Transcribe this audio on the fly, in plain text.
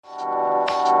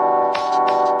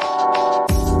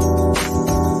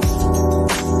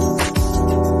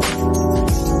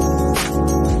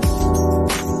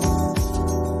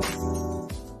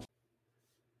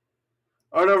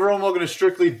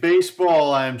Strictly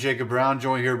Baseball. I am Jacob Brown,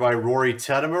 joined here by Rory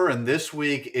Teddimer, and this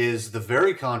week is the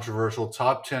very controversial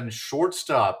top 10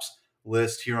 shortstops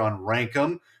list here on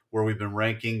Rankem, where we've been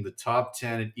ranking the top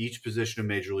 10 at each position in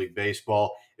Major League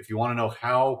Baseball. If you want to know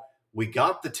how we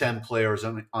got the 10 players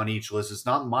on each list, it's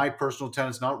not my personal 10,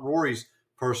 it's not Rory's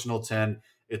personal 10.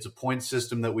 It's a point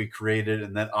system that we created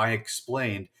and that I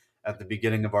explained at the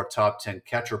beginning of our top 10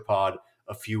 catcher pod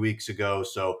a few weeks ago.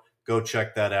 So go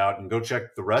check that out and go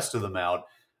check the rest of them out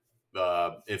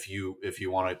if you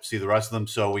want to see the rest of them.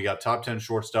 So we got top 10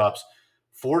 shortstops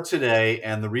for today.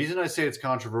 And the reason I say it's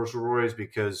controversial, Roy, is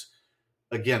because,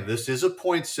 again, this is a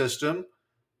point system,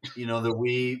 that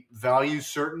we value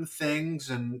certain things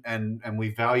and we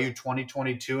value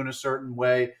 2022 in a certain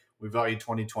way. We value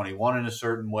 2021 in a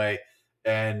certain way.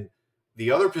 And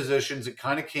the other positions, it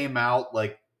kind of came out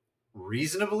like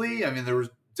reasonably. I mean, there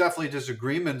was definitely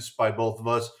disagreements by both of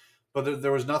us, but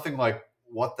there was nothing like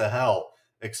what the hell,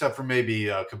 except for maybe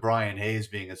Cabrian Hayes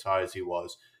being as high as he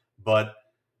was. But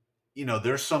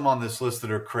there's some on this list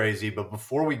that are crazy. But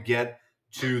before we get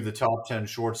to the top 10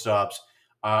 shortstops,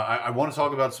 I want to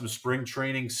talk about some spring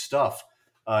training stuff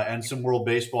and some World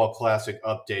Baseball Classic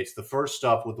updates. The first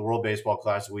stuff with the World Baseball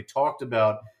Classic, we talked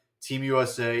about Team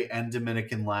USA and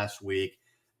Dominican last week,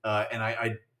 and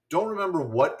I don't remember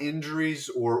what injuries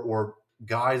or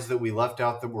guys that we left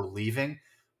out that were leaving.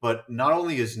 But not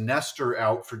only is Nestor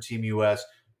out for Team US,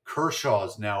 Kershaw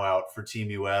is now out for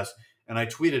Team US. And I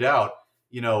tweeted out,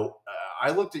 I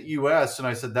looked at US and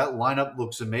I said, that lineup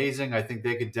looks amazing. I think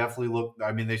they could definitely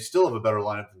they still have a better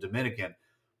lineup than Dominican.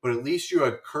 But at least you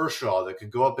had Kershaw that could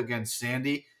go up against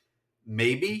Sandy,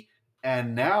 maybe.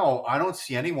 And now I don't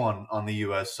see anyone on the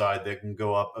US side that can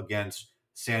go up against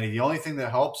Sandy. The only thing that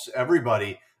helps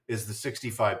everybody is the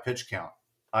 65 pitch count,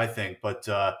 I think. But,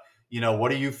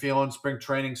 what are you feeling spring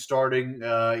training starting?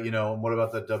 And what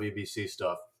about the WBC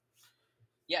stuff?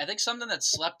 Yeah, I think something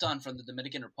that's slept on from the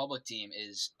Dominican Republic team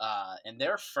is in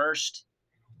their first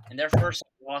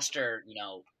roster,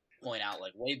 point out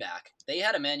like way back, they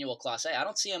had Emmanuel Clase. I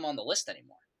don't see him on the list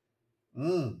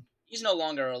anymore. He's no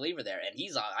longer a reliever there, and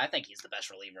I think he's the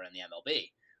best reliever in the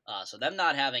MLB. So them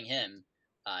not having him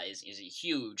is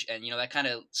huge, and that kind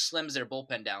of slims their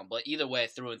bullpen down. But either way,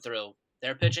 through and through,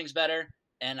 their pitching's better,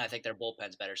 and I think their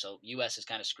bullpen's better. So U.S. is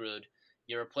kind of screwed.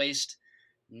 You replaced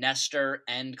Nestor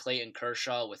and Clayton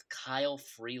Kershaw with Kyle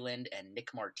Freeland and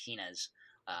Nick Martinez.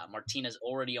 Martinez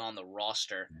already on the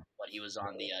roster, but he was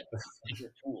on the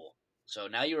pool. So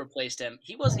now you replaced him.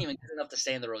 He wasn't even good enough to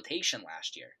stay in the rotation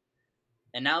last year,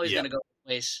 and now he's going to go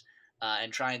replace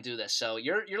and try and do this. So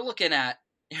you're looking at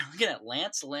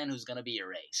Lance Lynn, who's going to be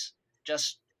your ace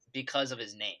just because of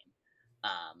his name.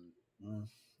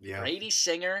 Brady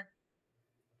Singer,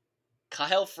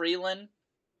 Kyle Freeland,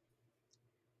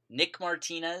 Nick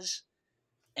Martinez,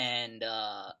 and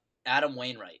Adam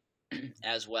Wainwright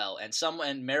as well.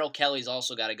 And Merrill Kelly's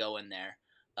also got to go in there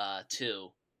too.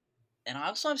 And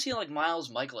also I'm seeing like Miles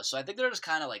Michaelis. So I think they're just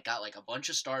kind of like got like a bunch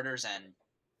of starters, and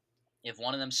if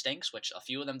one of them stinks, which a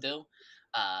few of them do,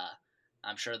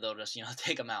 I'm sure they'll just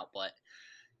take them out. But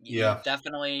it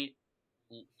definitely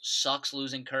sucks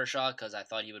losing Kershaw because I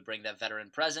thought he would bring that veteran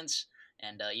presence,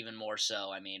 and even more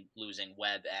so, losing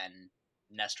Webb and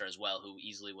Nestor as well, who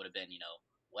easily would have been,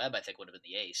 Webb I think would have been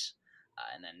the ace,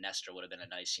 and then Nestor would have been a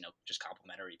nice, just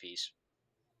complimentary piece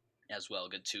as well,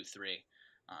 good 2-3.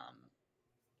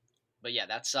 But yeah,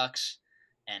 that sucks.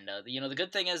 And the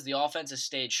good thing is the offense has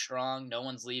stayed strong, no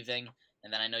one's leaving,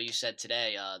 and then I know you said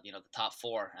today, the top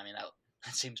four.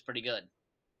 That seems pretty good.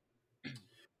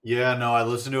 Yeah, no, I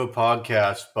listened to a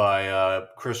podcast by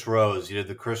Chris Rose. He did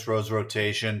the Chris Rose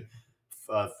rotation,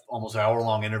 almost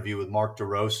hour-long interview with Mark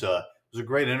DeRosa. It was a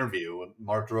great interview.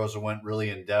 Mark DeRosa went really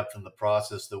in depth in the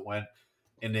process that went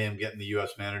into him getting the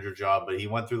U.S. manager job. But he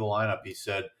went through the lineup. He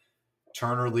said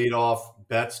Turner leadoff,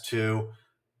 Betts 2,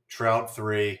 Trout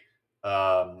 3.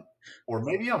 Or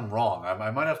maybe I'm wrong.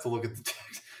 I might have to look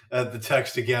at the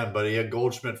text again. But he had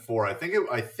Goldschmidt 4. I think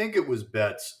it was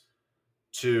Betts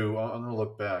 2. I'm going to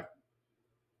look back.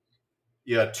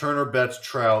 Yeah, Turner, Betts,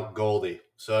 Trout, Goldie.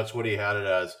 So that's what he had it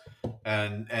as.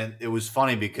 And it was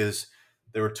funny because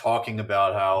they were talking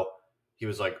about how he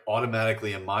was like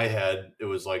automatically in my head. It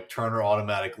was like Turner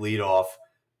automatic leadoff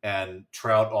and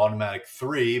Trout automatic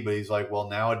 3. But he's like, well,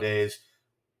 nowadays,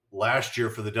 last year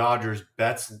for the Dodgers,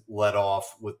 Betts led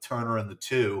off with Turner in the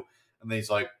 2. And then he's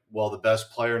like, well, the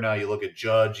best player now, you look at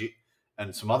Judge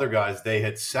and some other guys, they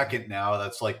hit second now.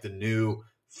 That's like the new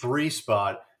 3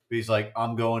 spot. But he's like,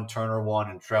 I'm going Turner 1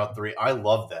 and Trout 3. I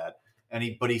love that.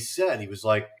 But he said, he was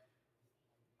like,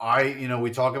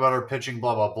 we talk about our pitching,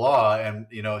 blah blah blah, and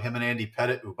him and Andy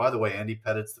Pettit, who by the way, Andy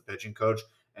Pettit's the pitching coach,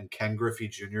 and Ken Griffey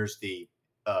Jr. is the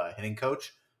hitting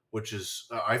coach, which is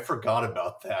I forgot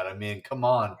about that. I mean, come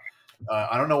on.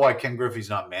 I don't know why Ken Griffey's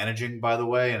not managing, by the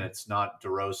way, and it's not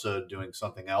DeRosa doing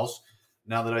something else.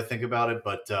 Now that I think about it,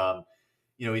 but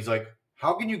he's like,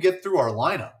 how can you get through our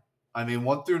lineup? I mean,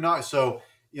 1 through 9. So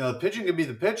the pitching could be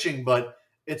the pitching, but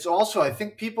it's also, I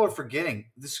think people are forgetting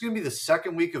this is going to be the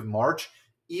second week of March.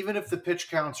 Even if the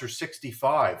pitch counts are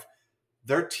 65,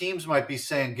 their teams might be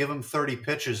saying give them 30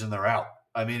 pitches and they're out.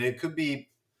 I mean, it could be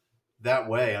that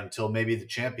way until maybe the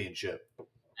championship.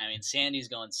 I mean, Sandy's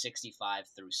going 65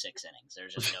 through 6 innings.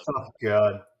 There's just no. Oh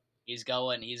God. He's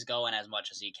going as much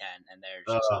as he can, and there's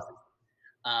just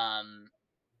Uh, um.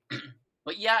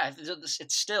 But yeah,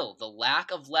 it's still the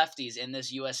lack of lefties in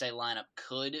this USA lineup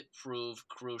could prove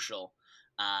crucial.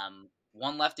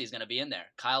 One lefty is going to be in there.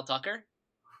 Kyle Tucker.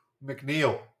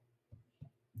 McNeil.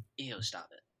 Ew, stop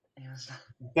it. Ew, stop.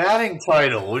 Batting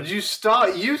title. Would you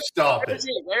stop? You stop Where it. is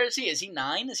he? Where is he? Is he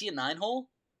 9? Is he a 9-hole?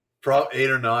 Pro 8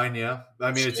 or 9, yeah.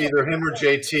 I mean, it's either him or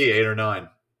JT, 8 or 9.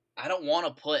 I don't want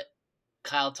to put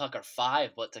Kyle Tucker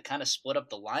 5, but to kind of split up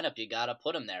the lineup, you got to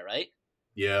put him there, right?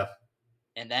 Yeah.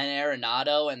 And then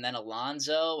Arenado, and then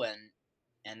Alonso,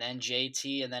 and then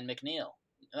JT, and then McNeil.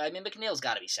 I mean, McNeil's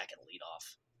got to be second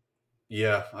leadoff.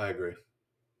 Yeah, I agree.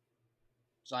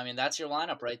 So, I mean, that's your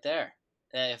lineup right there.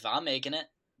 If I'm making it,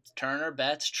 Turner,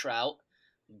 Betts, Trout,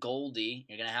 Goldie.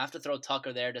 You're going to have to throw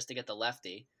Tucker there just to get the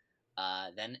lefty.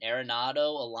 Then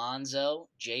Arenado, Alonso,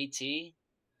 JT,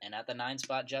 and at the 9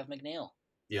 spot, Jeff McNeil.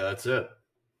 Yeah, that's it.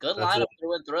 Good That's lineup it.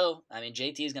 through and through. I mean,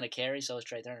 JT is going to carry, so is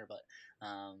Trey Turner. But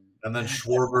And then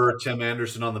Schwarber, Tim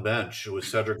Anderson on the bench with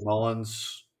Cedric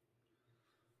Mullins.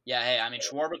 yeah, hey, I mean,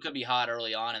 Schwarber could be hot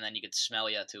early on, and then you could smell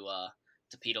you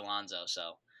to Pete Alonso.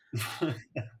 So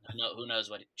who knows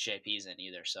what shape he's in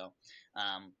either. So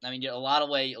I mean, a lot of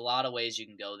ways you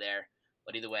can go there.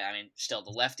 But either way, I mean, still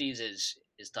the lefties is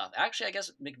tough. Actually, I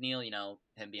guess McNeil,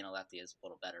 him being a lefty is a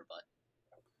little better, but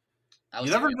I You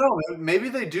was never thinking, know. Maybe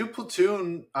they do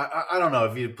platoon. I don't know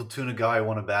if you platoon a guy who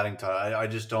won a batting title. I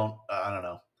just don't. I don't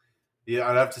know. Yeah,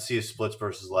 I'd have to see his splits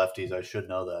versus lefties. I should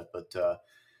know that, but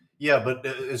yeah. But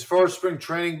as far as spring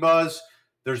training buzz,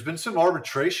 there's been some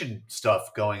arbitration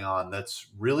stuff going on that's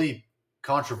really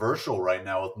controversial right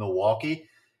now with Milwaukee.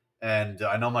 And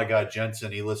I know my guy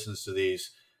Jensen. He listens to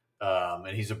these,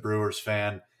 and he's a Brewers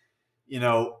fan. You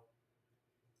know,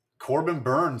 Corbin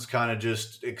Burns kind of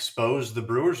just exposed the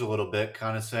Brewers a little bit,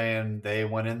 kind of saying they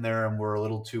went in there and were a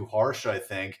little too harsh, I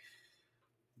think.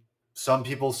 Some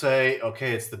people say,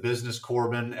 okay, it's the business,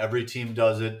 Corbin. Every team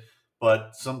does it.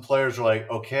 But some players are like,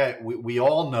 okay, we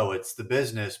all know it's the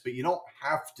business, but you don't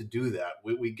have to do that.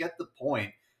 We get the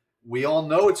point. We all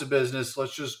know it's a business.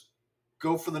 Let's just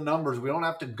go for the numbers. We don't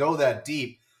have to go that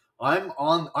deep. I'm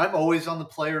always on the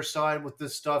player side with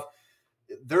this stuff.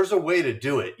 There's a way to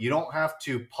do it. You don't have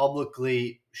to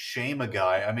publicly shame a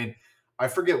guy. I mean, I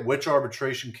forget which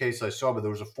arbitration case I saw, but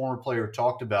there was a former player who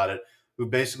talked about it who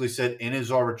basically said in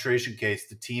his arbitration case,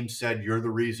 the team said, you're the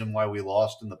reason why we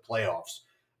lost in the playoffs.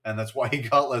 And that's why he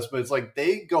got less. But it's like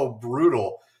they go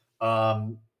brutal.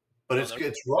 But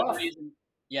it's rough.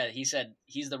 yeah, he said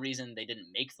he's the reason they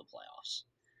didn't make the playoffs.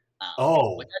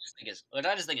 Oh, Which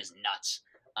I just think is nuts.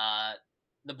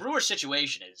 The Brewers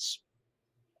situation is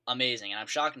amazing, and I'm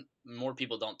shocked more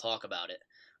people don't talk about it.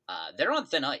 They're on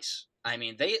thin ice. I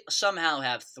mean, they somehow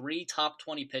have 3 top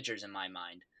 20 pitchers in my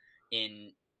mind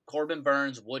in Corbin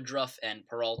Burns, Woodruff, and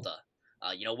Peralta.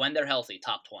 When they're healthy,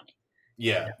 top 20.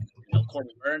 yeah. And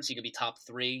Corbin Burns, he could be top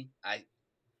 3. I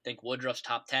think Woodruff's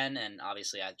top 10, and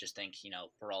obviously I just think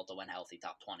Peralta, when healthy,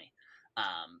 top 20.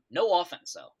 No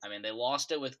offense though. I mean, they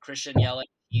lost it with Christian Yelich.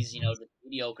 He's just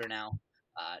mediocre now.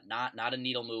 Not a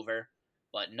needle mover,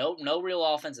 but no real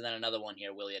offense. And then another one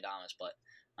here, Willie Adames. But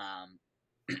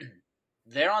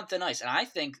they're on thin ice, and I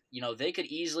think they could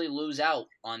easily lose out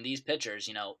on these pitchers.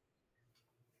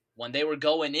 When they were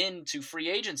going into free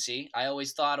agency, I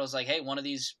always thought I was like, hey, one of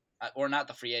these, or not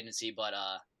the free agency, but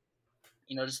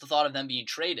just the thought of them being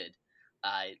traded,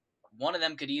 one of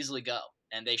them could easily go,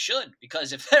 and they should,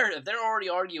 because if they're already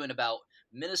arguing about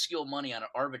minuscule money on an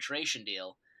arbitration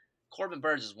deal, Corbin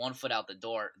Burns is 1 foot out the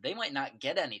door. They might not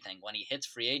get anything when he hits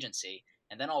free agency,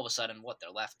 and then all of a sudden,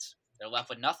 they're left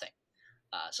with nothing.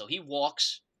 So he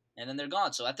walks, and then they're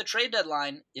gone. So at the trade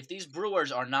deadline, if these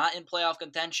Brewers are not in playoff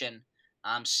contention,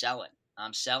 I'm selling.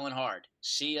 I'm selling hard.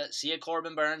 See ya,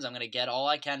 Corbin Burns. I'm gonna get all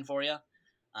I can for you,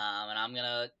 and I'm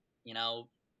gonna,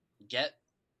 get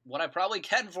what I probably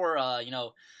can for,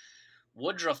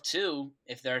 Woodruff too.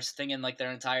 If they're thinking like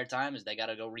their entire time is they got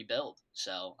to go rebuild.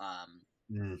 So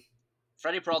Mm.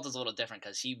 Freddie Peralta's a little different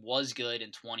because he was good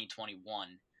in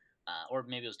 2021, or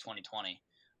maybe it was 2020.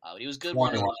 But he was good one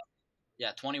of 21. the,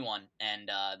 yeah, 21, and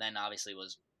then obviously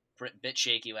was a bit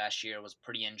shaky last year. Was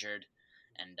pretty injured,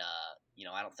 and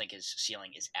I don't think his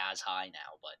ceiling is as high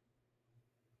now. But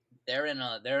they're in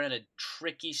a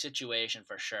tricky situation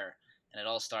for sure, and it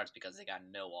all starts because they got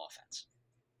no offense.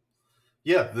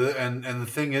 Yeah, and the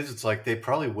thing is, it's like they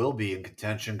probably will be in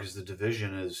contention because the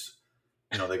division is,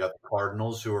 they got the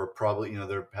Cardinals who are probably,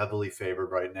 they're heavily favored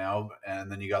right now,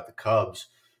 and then you got the Cubs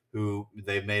who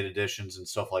they've made additions and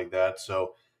stuff like that,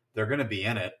 so they're going to be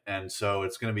in it, and so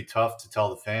it's going to be tough to tell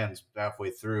the fans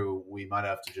halfway through we might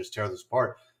have to just tear this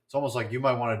apart. It's almost like you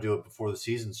might want to do it before the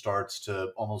season starts to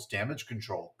almost damage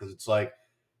control because it's like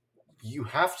you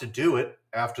have to do it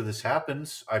after this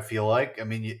happens. I feel like. I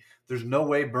mean, there's no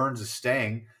way Burns is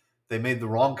staying. They made the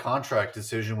wrong contract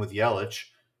decision with Yelich,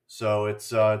 so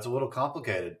it's a little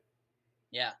complicated.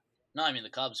 Yeah, no, I mean the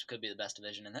Cubs could be the best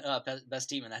division and best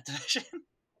team in that division.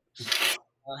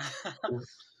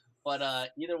 But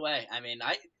either way, I mean,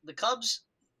 the Cubs,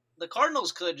 the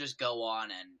Cardinals could just go on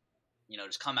and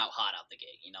just come out hot out the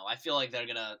gate. I feel like they're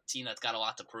gonna team that's got a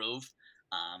lot to prove.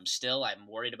 Still, I'm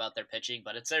worried about their pitching,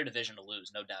 but it's their division to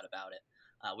lose, no doubt about it.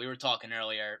 We were talking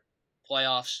earlier,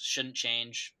 playoffs shouldn't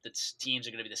change. The teams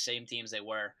are going to be the same teams they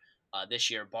were this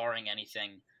year, barring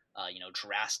anything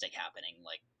drastic happening,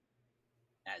 like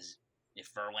as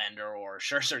if Verlander or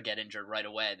Scherzer get injured right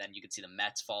away, then you could see the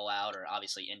Mets fall out, or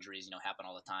obviously injuries, happen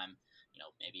all the time.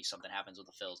 Maybe something happens with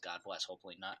the Phils. God bless.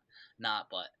 Hopefully not.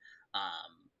 But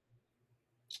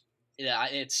yeah,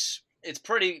 it's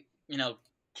pretty,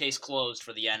 case closed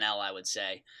for the NL, I would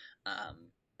say.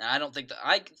 And I don't think that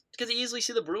I could easily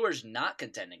see the Brewers not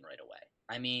contending right away.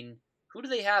 I mean, who do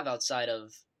they have outside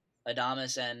of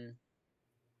Adames and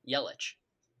Yelich?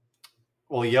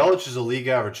 Well, Yelich is a league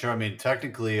average. I mean,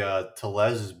 technically,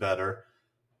 Telez is better.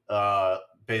 Uh,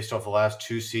 Based off the last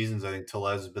two seasons, I think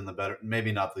Telez has been the better.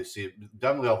 Maybe not this season.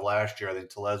 Definitely off last year, I think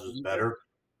Telez was Winker? better.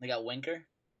 They got Winker.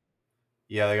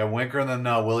 Yeah, they got Winker and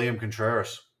then William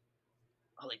Contreras.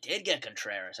 Oh, they did get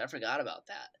Contreras. I forgot about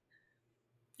that.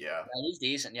 Yeah, Yeah, he's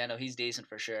decent. Yeah, no, he's decent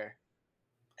for sure.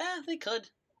 They could.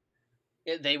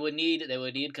 They would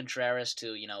need Contreras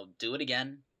to do it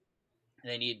again.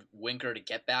 They need Winker to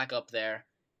get back up there,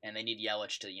 and they need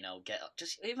Yelich to get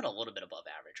just even a little bit above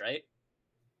average, right?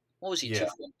 What was he, yeah,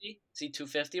 250? Is he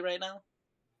 250 right now?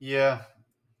 yeah,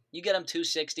 You get him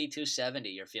 260, 270,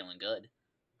 you're feeling good.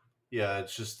 yeah.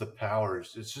 It's just the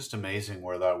powers. It's just amazing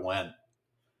where that went.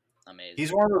 Amazing.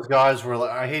 He's one of those guys where like,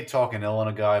 I hate talking ill on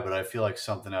a guy, but I feel like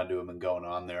something had to have been going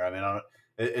on there. I mean, I don't,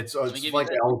 Let me it's give you like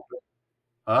this.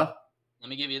 huh? Let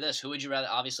me give you this. Who would you rather?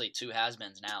 Obviously, two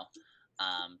has-beens now,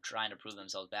 trying to prove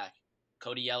themselves back.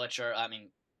 Cody Yelich or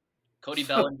Cody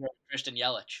Bellinger, Christian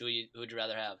Yelich. Who would you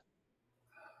rather have?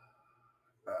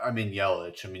 I mean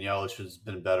Yelich. I mean Yelich has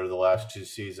been better the last two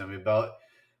seasons. I mean,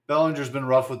 Bellinger's been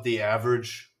rough with the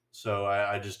average, so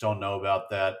I just don't know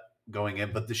about that going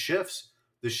in. But the shifts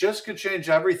could change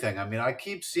everything. I mean, I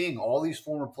keep seeing all these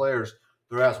former players.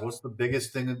 They're asked, "What's the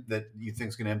biggest thing that you think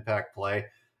is going to impact play?"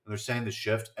 And they're saying the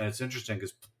shift, and it's interesting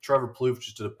because Trevor Plouffe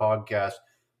just did a podcast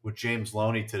with James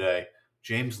Loney today.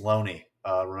 James Loney,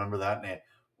 remember that name?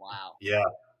 Wow. Yeah,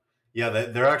 yeah,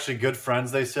 they're actually good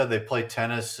friends. They said they play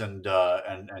tennis and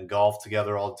golf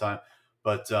together all the time.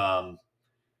 But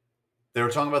they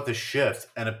were talking about the shift,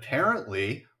 and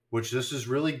apparently, which this is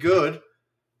really good,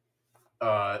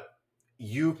 uh,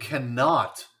 you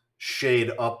cannot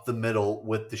shade up the middle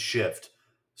with the shift.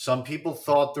 Some people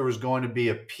thought there was going to be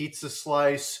a pizza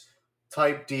slice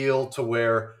type deal to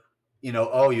where,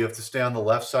 oh, you have to stay on the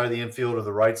left side of the infield or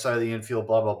the right side of the infield,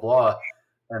 blah, blah, blah.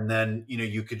 And then,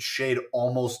 you could shade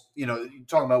almost, you're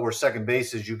talking about where second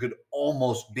base is, you could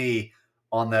almost be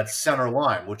on that center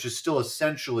line, which is still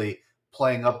essentially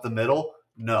playing up the middle.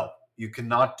 No, you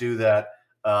cannot do that.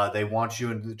 They want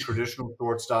you in the traditional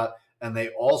shortstop, and they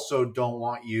also don't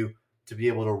want you to be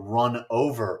able to run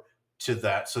over to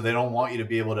that. So they don't want you to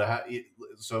be able to have.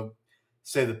 So,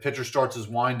 say the pitcher starts his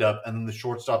windup, and then the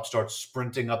shortstop starts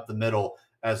sprinting up the middle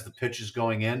as the pitch is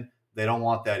going in. They don't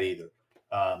want that either.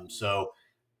 So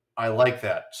I like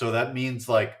that. So that means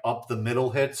like up the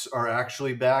middle hits are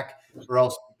actually back, or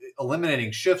else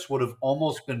eliminating shifts would have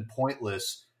almost been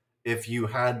pointless if you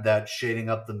had that shading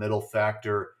up the middle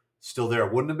factor still there.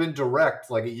 It wouldn't have been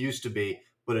direct like it used to be,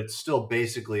 but it's still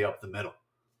basically up the middle.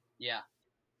 Yeah.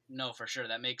 No, for sure.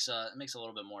 That makes a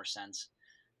little bit more sense.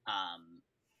 Um,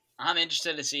 I'm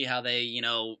interested to see how they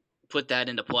put that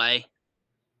into play.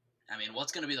 I mean,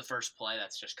 what's going to be the first play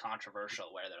that's just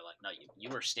controversial where they're like, no, you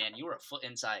were a foot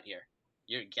inside here.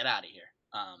 You get out of here.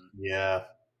 Yeah.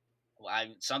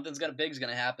 Something's big's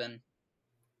gonna happen,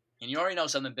 and you already know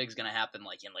something big's gonna happen,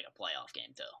 like in like a playoff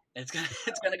game too. It's gonna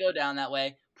it's gonna go down that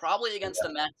way. Probably against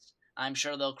the Mets. I'm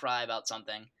sure they'll cry about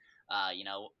something, you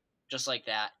know, just like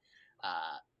that.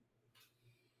 Uh,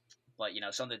 but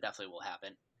something definitely will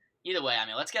happen. Either way, I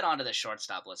mean, let's get on to the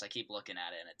shortstop list. I keep looking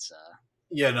at it, and it's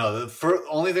Yeah, no.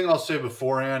 Only thing I'll say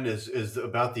beforehand is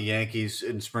about the Yankees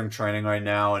in spring training right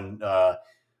now, and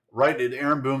right,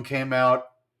 Aaron Boone came out.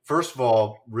 First of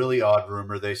all, really odd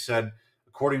rumor. They said,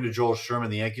 according to Joel Sherman,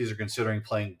 the Yankees are considering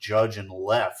playing Judge and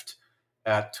left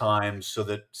at times so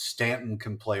that Stanton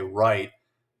can play right,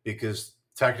 because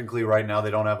technically right now they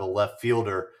don't have a left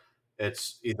fielder.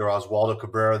 It's either Oswaldo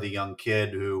Cabrera, the young kid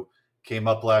who came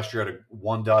up last year at a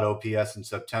 1 OPS in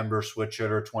September, switch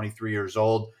hitter, 23 years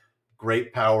old,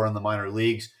 great power in the minor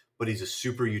leagues, but he's a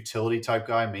super utility type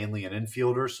guy, mainly an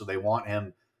infielder. So they want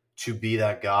him to be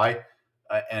that guy.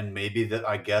 And maybe that,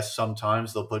 I guess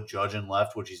sometimes they'll put Judge in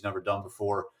left, which he's never done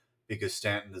before, because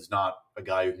Stanton is not a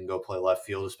guy who can go play left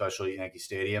field, especially at Yankee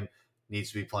Stadium.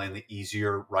 Needs to be playing the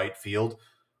easier right field.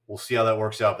 We'll see how that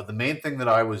works out. But the main thing that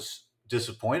I was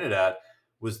disappointed at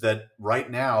was that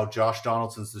right now Josh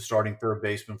Donaldson's the starting third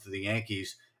baseman for the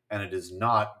Yankees, and it is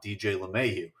not DJ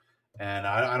LeMahieu. And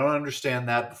I don't understand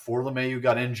that. Before LeMahieu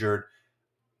got injured,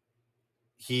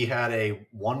 he had a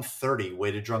 130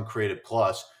 weighted run created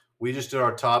plus. We just did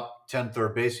our top 10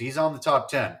 third base. He's on the top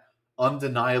 10,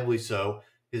 undeniably so.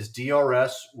 His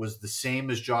DRS was the same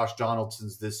as Josh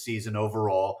Donaldson's this season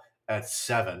overall at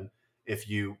 7 if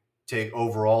you take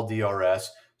overall DRS.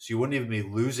 So you wouldn't even be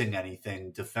losing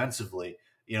anything defensively.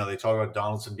 They talk about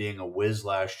Donaldson being a whiz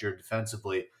last year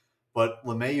defensively, but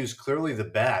LeMahieu's clearly the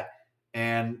bat.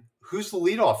 And who's the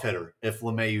leadoff hitter if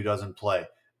LeMahieu doesn't play?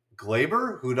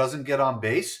 Glaber, who doesn't get on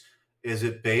base? Is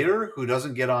it Bader, who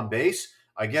doesn't get on base?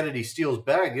 I get it, he steals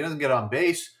bag, he doesn't get on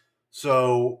base.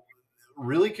 So,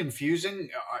 really confusing.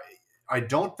 I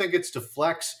don't think it's to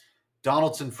flex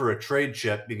Donaldson for a trade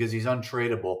chip because he's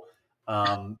untradeable.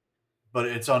 But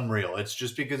it's unreal. It's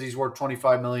just because he's worth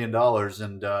 $25 million,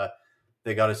 and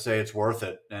they got to say it's worth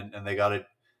it, and they got to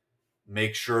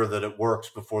make sure that it works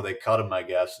before they cut him, I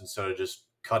guess, instead of just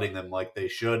cutting them like they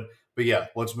should. But yeah,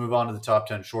 let's move on to the top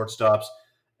 10 shortstops.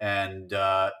 And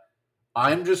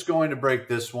I'm just going to break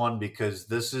this one because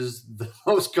this is the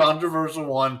most controversial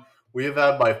one we have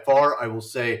had by far. I will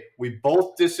say we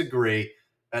both disagree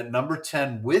at number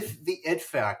 10 with the it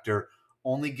factor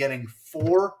only getting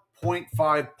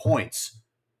 4.5 points.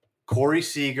 Corey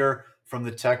Seager from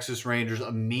the Texas Rangers,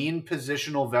 a mean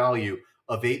positional value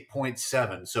of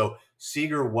 8.7. So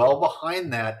Seager well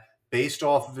behind that based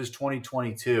off of his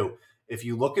 2022. If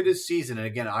you look at his season, and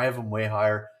again, I have him way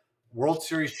higher, World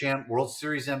Series champ, World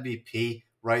Series MVP,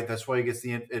 right? That's why he gets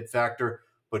the it factor.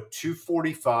 But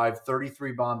 245,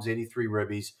 33 bombs, 83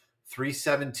 ribbies,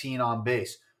 317 on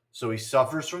base. So he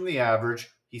suffers from the average.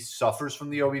 He suffers from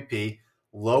the OBP,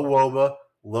 low WOBA,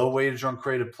 low weightage on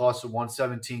created plus at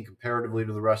 117 comparatively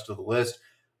to the rest of the list.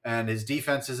 And his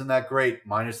defense isn't that great.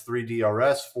 -3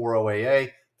 DRS, 4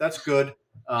 OAA. That's good.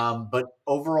 But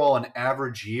overall, an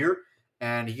average year.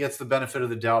 And he gets the benefit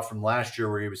of the doubt from last year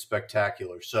where he was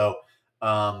spectacular. So,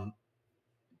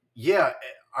 yeah,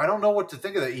 I don't know what to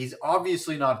think of that. He's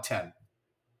obviously not 10.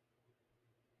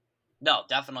 no,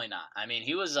 definitely not. I mean,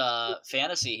 he was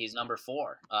fantasy. He's number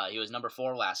 4. He was number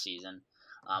 4 last season.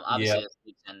 Yeah, Obviously, this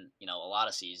season, a lot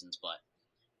of seasons, but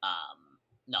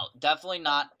no, definitely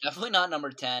not. Definitely not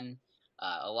number 10.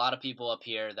 A lot of people up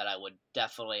here that I would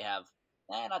definitely have.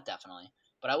 Not definitely,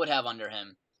 but I would have under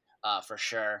him for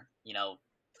sure.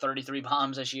 33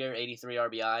 bombs this year, 83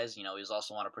 RBIs. He was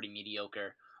also on a pretty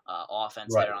mediocre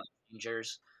offense right. there on the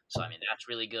Rangers. So I mean, that's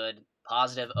really good.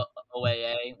 Positive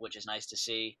OAA, which is nice to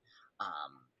see.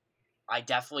 Um, I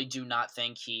definitely do not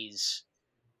think he's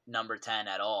number 10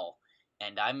 at all.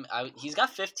 And he's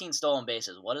got 15 stolen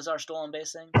bases. What is our stolen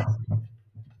base thing?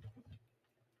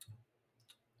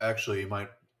 Actually,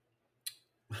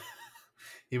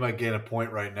 he might gain a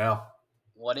point right now.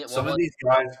 What Some of was? these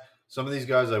guys, some of these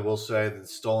guys, I will say that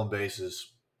stolen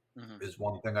bases Mhm. is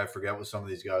one thing I forget with some of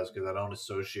these guys because I don't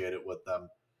associate it with them.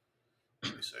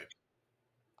 Let me see.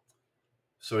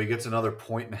 So he gets another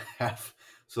point and a half.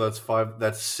 So that's 5.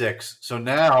 That's 6. So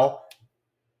now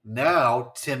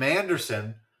Tim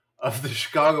Anderson of the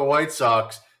Chicago White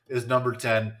Sox is number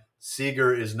 10.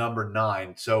 Seager is number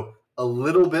 9. So a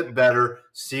little bit better.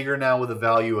 Seager now with a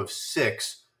value of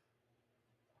 6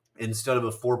 instead of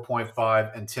a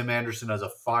 4.5, and Tim Anderson has a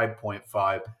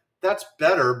 5.5. That's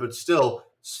better, but still,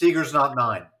 Seager's not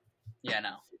 9. Yeah,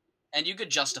 no. And you could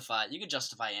justify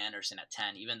Anderson at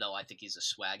 10, even though I think he's the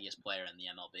swaggiest player in the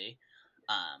MLB.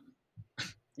 Um,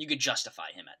 You could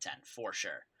justify him at 10 for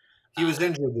sure. He was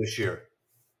injured this year.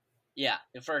 Yeah,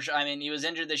 for sure. I mean, he was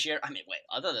injured this year. I mean, wait.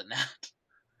 Other than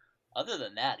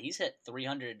that, he's hit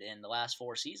 300 in the last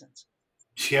 4 seasons.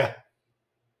 Yeah,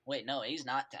 Wait, no, he's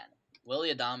not 10.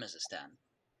 Willie Adames is 10.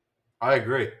 I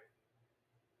agree.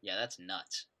 Yeah, that's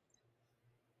nuts.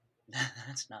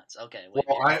 That's nuts. Okay, wait.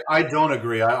 Well, I don't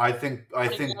agree. I How many think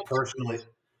bags?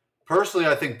 personally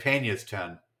I think Pena's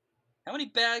 10. How many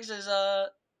bags does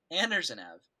Anderson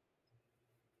have?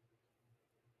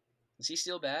 Does he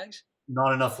steal bags?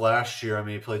 Not enough last year. I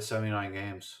mean, he played 79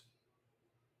 games.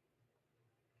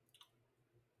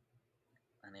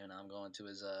 I don't even know. I'm going to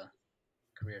his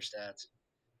career stats.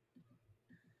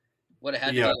 What it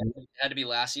had to Yeah, be? It had to be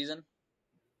last season.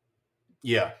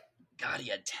 yeah. God, he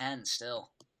had 10 still.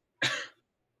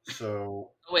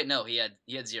 So Oh wait, no, he had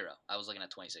 0. I was looking at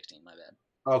 2016. My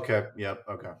bad. okay, yep,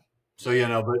 okay. So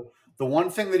Yeah. but the one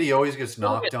thing that he always gets Oh,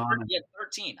 knocked on. he had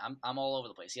 13. I'm all over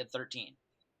the place. He had 13.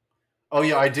 Oh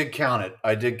yeah, I did count it.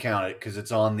 I did count it because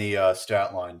it's on the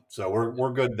stat line. So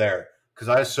we're good there because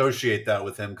I associate that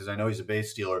with him because I know he's a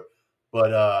base stealer.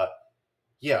 But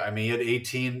yeah, I mean, he had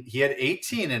 18. He had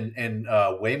 18 in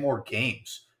way more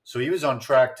games, so he was on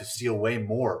track to steal way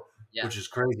more, Yeah. which is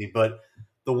crazy. But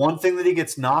the one thing that he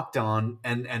gets knocked on,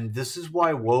 and this is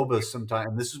why WOBA sometimes,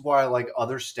 and this is why I like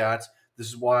other stats. This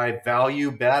is why I value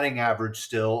batting average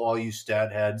still, all you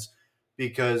stat heads,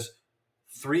 because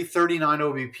 339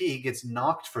 OBP gets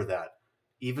knocked for that,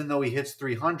 even though he hits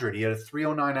 300. He had a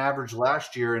 309 average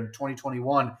last year in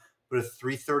 2021, but a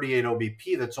 338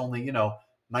 OBP. That's only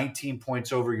 19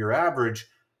 points over your average.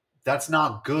 That's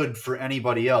not good for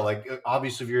anybody else. Like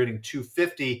obviously, if you're hitting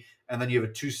 250 and then you have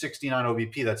a 269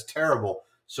 OBP, that's terrible.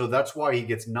 So that's why he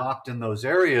gets knocked in those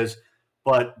areas.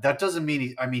 But that doesn't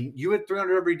mean I mean, you hit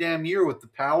 300 every damn year with the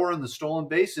power and the stolen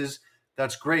bases.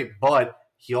 That's great, but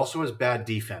he also has bad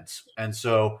defense, and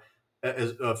so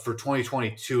for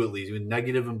 2022 at least,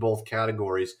 negative in both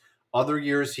categories. Other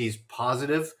years he's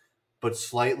positive, but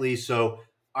slightly so.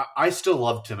 I still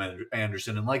love Tim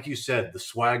Anderson, and like you said, the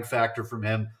swag factor from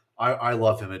him. I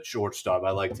love him at shortstop.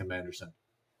 I like Tim Anderson.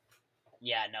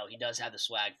 Yeah, no, he does have the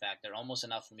swag factor, almost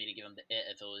enough for me to give him the it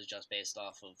if it was just based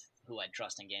off of who I'd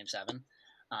trust in Game 7.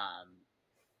 Um,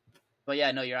 but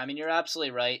yeah, no, you're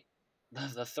absolutely right.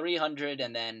 The 300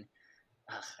 and then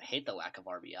I hate the lack of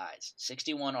RBIs.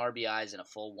 61 RBIs in a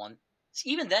full one.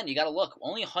 Even then, you got to look.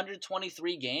 Only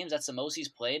 123 games. That's the most he's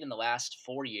played in the last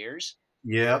 4 years.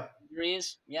 Yeah,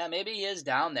 Injuries. Yeah, maybe he is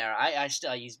down there. I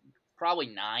still he's probably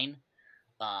 9.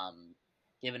 Um,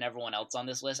 given everyone else on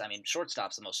this list, I mean,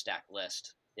 shortstop's the most stacked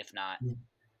list, if not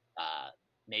uh,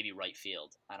 maybe right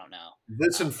field. I don't know.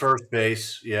 this Uh, in first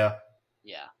base. Yeah,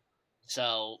 yeah.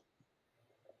 So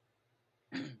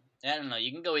I don't know.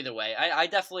 You can go either way. I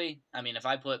definitely. I mean, if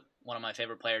I put one of my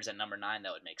favorite players at number 9,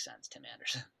 that would make sense. Tim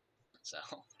Anderson. So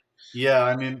yeah.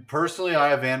 I mean, personally, I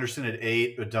have Anderson at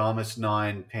 8, Adamas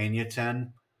 9, Pena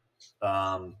 10.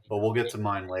 But we'll get to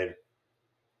mine later.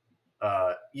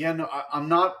 Yeah, no, I'm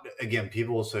not. Again,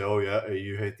 people will say, "Oh, yeah,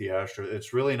 you hate the Astros."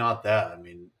 It's really not that. I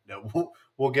mean, no,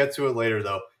 we'll get to it later,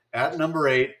 though. At number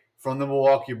 8 from the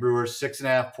Milwaukee Brewers,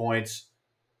 6.5 points.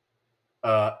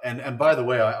 And by the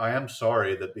way, I am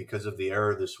sorry that because of the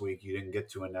error this week, you didn't get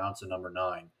to announce a number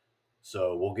 9.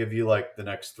 So we'll give you like the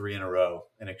next 3 in a row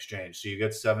in exchange. So you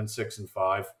get 7, 6, and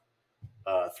 5.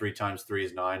 3 times 3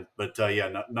 is 9. But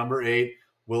yeah, number 8,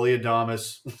 Willie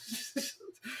Adames.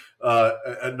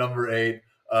 At number 8.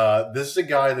 This is a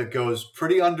guy that goes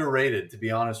pretty underrated, to be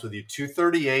honest with you.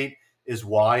 238 is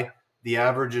why. The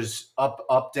average is up,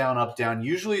 up, down, up, down.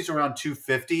 Usually he's around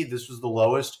 250. This was the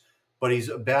lowest, but he's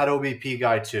a bad OBP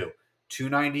guy too.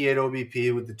 298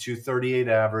 OBP with the 238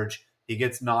 average. He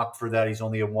gets knocked for that. He's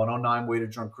only a 109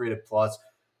 weighted run created plus,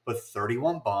 but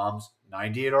 31 bombs,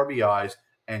 98 RBIs,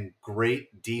 and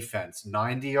great defense.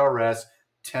 9 DRS,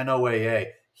 10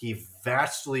 OAA. He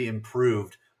vastly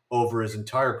improved over his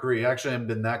entire career. He actually hasn't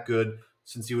been that good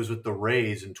since he was with the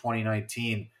Rays in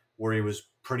 2019, where he was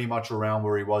pretty much around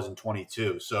where he was in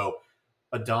 22. So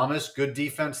Adames, good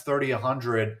defense, 30,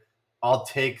 100. I'll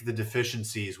take the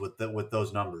deficiencies with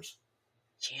those numbers.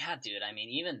 yeah, dude. I mean,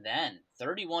 even then,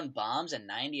 31 bombs and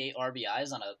 98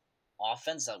 RBIs on a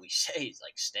offense that we say is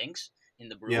like stinks in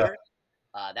the Yeah,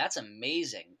 Brewers. That's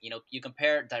amazing. You know, you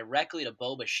compare it directly to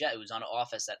Bo Bichette, who's on an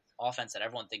offense that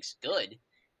everyone thinks good,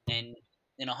 and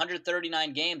in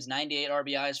 139 games, 98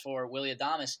 RBIs for Willie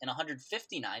Adames. In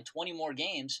 159, 20 more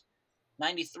games,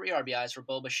 93 RBIs for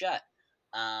Bo Bichette.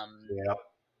 Um, yeah,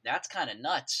 that's kind of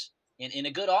nuts in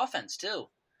a good offense too.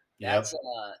 yep,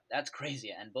 That's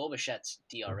crazy. And Bo Bichette's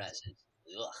DRS is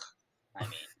ugh. I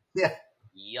mean, yeah.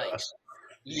 yikes.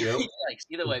 Yep. Yikes.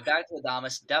 Either way, back to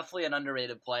Adamas. Definitely an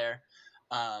underrated player.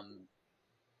 Um,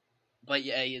 but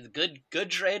yeah, good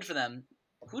trade for them.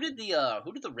 Who did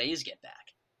the Rays get back?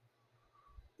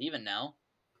 Do you even know?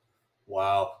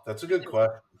 Wow, that's a good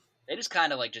question. They just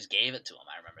kind of like just gave it to him.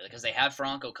 I remember because they had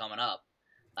Franco coming up.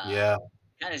 Uh, Yeah.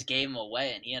 kind of just gave him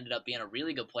away, and he ended up being a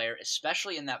really good player,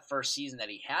 especially in that first season that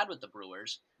he had with the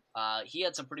Brewers. He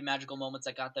had some pretty magical moments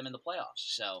that got them in the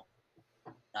playoffs. So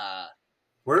uh,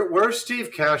 Where's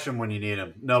Steve Casham when you need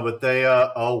him? No, but they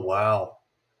oh wow.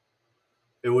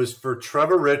 It was for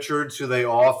Trevor Richards, who they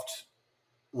offed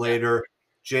yeah, later,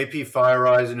 JP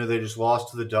Fireeisen, who they just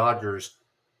lost to the Dodgers,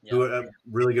 who yep, had a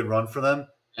really good run for them,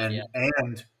 did yeah.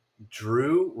 and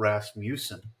Drew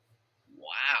Rasmussen.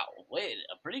 Wow, wait,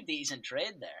 a pretty decent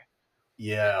trade there.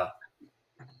 Yeah.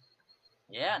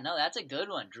 Yeah, no, that's a good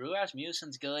one. Drew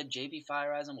Rasmussen's good. JP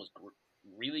Fireeisen was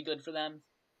really good for them.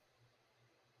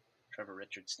 Trevor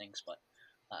Richards stinks, but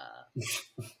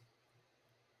uh,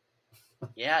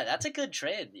 yeah, that's a good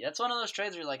trade. That's one of those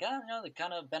trades where you're like, they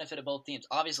kind of benefited both teams.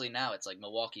 Obviously, now it's like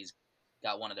Milwaukee's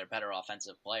got one of their better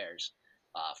offensive players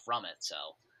from it. So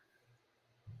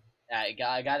a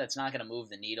guy that's not going to move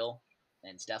the needle,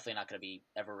 and it's definitely not going to be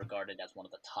ever regarded as one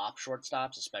of the top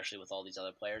shortstops, especially with all these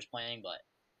other players playing. But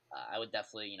I would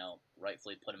definitely,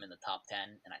 rightfully put him in the top 10,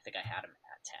 and I think I had him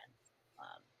at 10.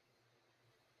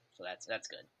 So that's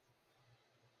good.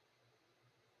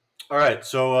 All right.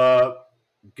 So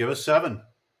give us 7.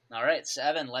 All right,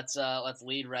 7. Let's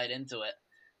lead right into it.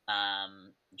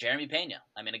 Jeremy Pena.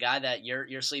 I mean, a guy that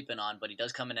you're sleeping on, but he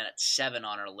does come in at 7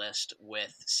 on our list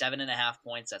with 7.5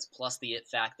 points. That's plus the it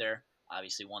factor.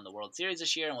 Obviously, won the World Series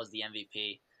this year and was the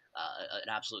MVP. An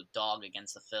absolute dog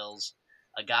against the Phils.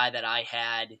 A guy that I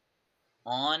had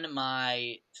on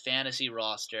my fantasy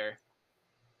roster,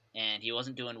 and he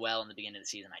wasn't doing well in the beginning of the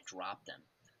season. I dropped him,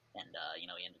 and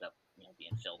he ended up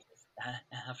being filled with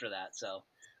after that. So.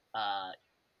 Uh,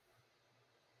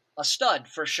 a stud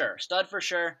for sure. Stud for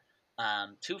sure.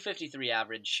 253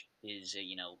 average is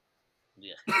not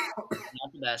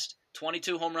the best.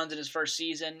 22 home runs in his first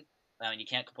season. I mean, you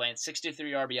can't complain.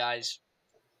 63 RBIs.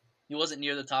 He wasn't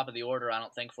near the top of the order, I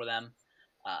don't think, for them.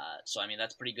 So I mean,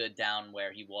 that's pretty good down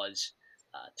where he was.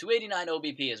 289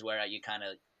 OBP is where you kind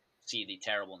of see the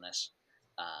terribleness.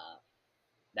 Uh,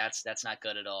 that's not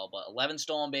good at all. But 11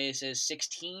 stolen bases,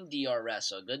 16 DRS,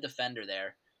 so a good defender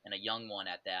there, and a young one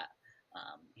at that.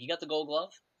 He got the Gold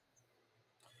Glove.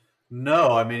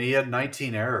 No, I mean he had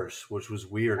 19 errors, which was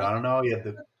weird. I don't know. He had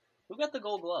the Who got the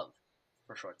Gold Glove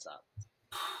for shortstop?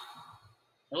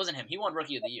 It wasn't him. He won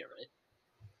Rookie of the Year, right?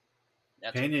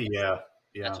 That's what. Pena. Yeah,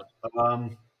 That's yeah. what.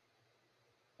 Um,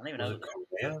 I don't even know was who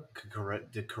it that. Correa?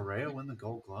 Did Correa win the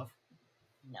Gold Glove?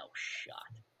 No shot.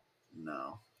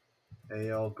 No.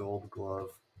 AL Gold Glove.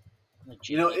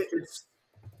 Legitimately, It's.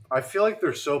 I feel like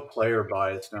they're so player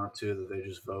biased now too that they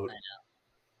just vote. I know.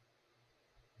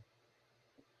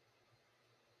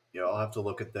 Yeah, I'll have to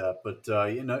look at that. But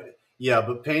yeah.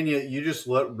 But Pena, you just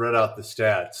read out the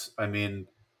stats. I mean,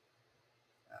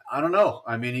 I don't know.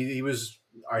 I mean, he was.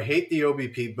 I hate the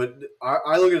OBP, but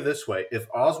I look at it this way: if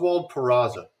Oswald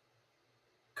Peraza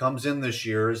comes in this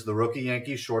year as the rookie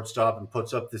Yankee shortstop and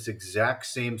puts up this exact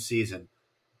same season,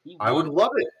 He I would won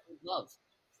love it. Gold Glove.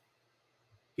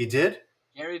 He did.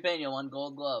 Jerry Pena won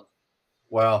Gold Glove.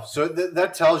 Wow. So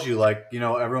that tells you, like,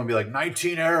 everyone be like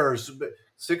 19 errors,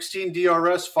 16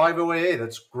 DRS, 5 OAA.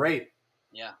 That's great.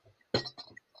 Yeah.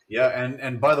 Yeah,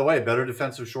 and by the way, better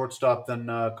defensive shortstop than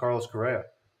Carlos Correa.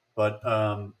 But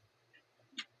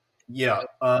yeah,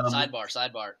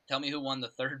 Sidebar. Tell me who won the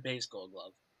third base Gold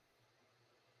Glove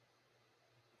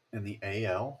in the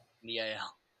AL, in the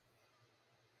AL.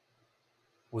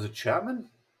 was it Chapman?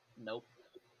 Nope.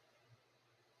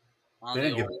 On They the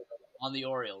didn't give. Orioles. On the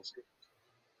Orioles.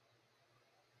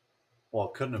 Well,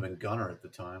 it couldn't have been Gunnar at the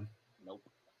time. Nope.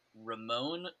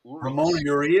 Ramon Ramon Urias.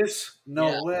 Urias? Yeah.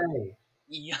 No way.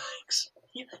 Yikes.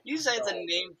 You say it's a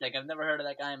name tag. I've never heard of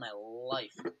that guy in my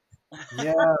life.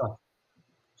 Yeah.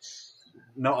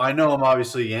 No, I know him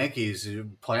obviously Yankees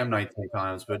play him 19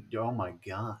 times, but oh my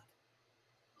god.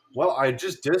 Well, I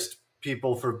just dissed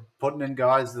people for putting in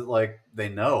guys that like they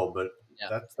know, but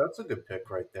Yeah. that's a good pick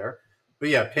right there. But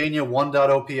yeah, Pena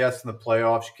 1.OPS in the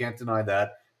playoffs. You can't deny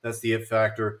that. That's the it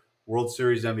factor. World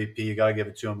Series MVP. You got to give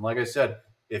it to him. Like I said,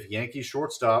 if Yankee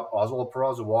shortstop Oswald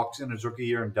Peraza walks in his rookie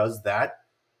year and does that,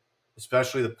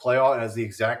 especially the playoff has the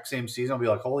exact same season, I'll be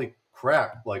like, holy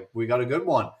crap, like we got a good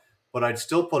one. But I'd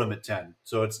still put him at 10.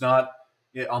 So it's not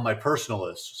on my personal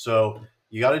list. So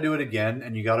you got to do it again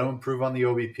and you got to improve on the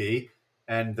OBP.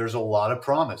 And there's a lot of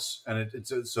promise. And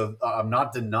so I'm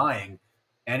not denying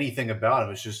anything about him.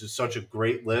 It's just such a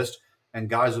great list. and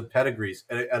guys with pedigrees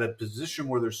at a position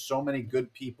where there's so many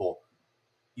good people.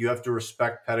 You have to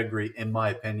respect pedigree, in my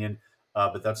opinion.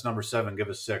 But that's number 7. Give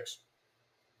us 6.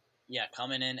 Yeah,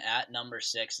 coming in at number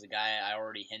 6, the guy I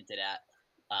already hinted at,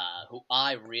 who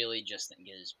I really just think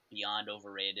is beyond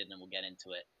overrated, and we'll get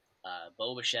into it.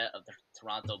 Bo Bichette of the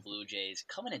Toronto Blue Jays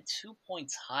coming in 2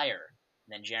 points higher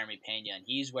than Jeremy Pena, and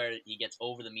he's where he gets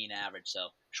over the mean average. So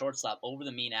shortstop over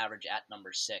the mean average at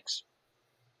number 6,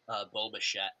 Bo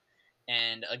Bichette.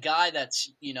 And a guy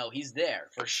that's, he's there.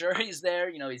 For sure he's there.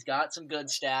 He's got some good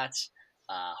stats.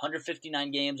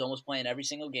 159 games, almost playing every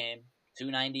single game.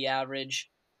 290 average.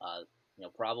 Uh,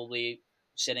 probably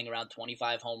sitting around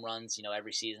 25 home runs,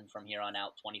 every season from here on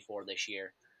out, 24 this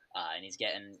year. And he's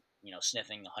getting,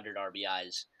 sniffing 100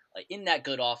 RBIs in that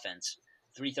good offense.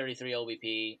 333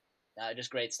 OBP,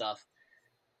 just great stuff.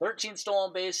 13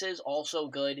 stolen bases, also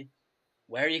good.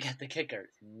 Where you get the kicker,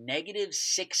 negative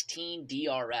 16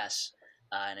 DRS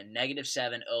and a negative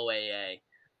 7 OAA.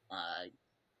 A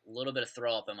little bit of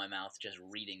throw up in my mouth just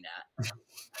reading that,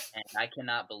 and I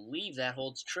cannot believe that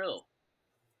holds true.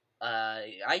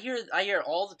 I hear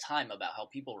all the time about how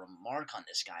people remark on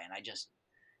this guy, and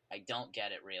I don't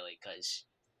get it really, because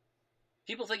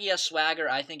people think he has swagger.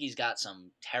 I think he's got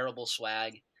some terrible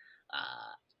swag.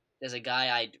 There's a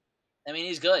guy I mean,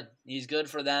 he's good. He's good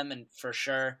for them, and for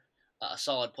sure a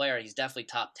solid player. He's definitely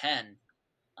top 10.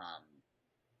 Um,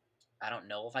 I don't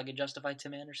know if I could justify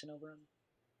Tim Anderson over him,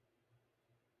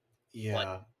 but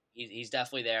Yeah. he's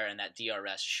definitely there, and that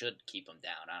DRS should keep him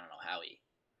down. I don't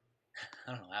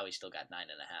know how he still got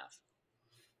 9.5.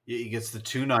 He gets the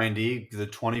 290, the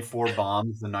 24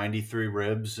 bombs, the 93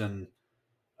 ribs, and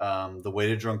the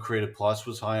weighted run created plus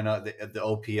was high enough. The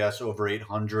OPS over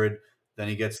 800. Then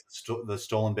he gets the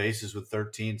stolen bases with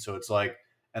 13. So it's like,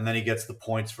 and then he gets the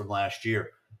points from last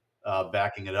year,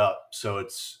 backing it up. So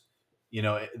it's,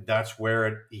 that's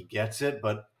where he gets it.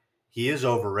 But he is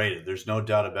overrated. There's no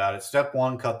doubt about it. Step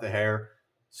 1, cut the hair.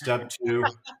 Step 2,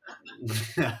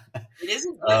 It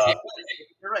isn't good uh, hair.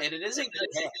 You're right. It isn't good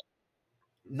hair.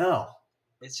 no.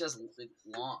 It's just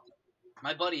long.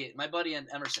 My buddy and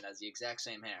Emerson has the exact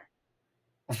same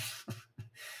hair.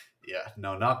 Yeah,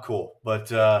 no, not cool.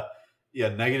 But yeah,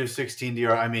 negative 16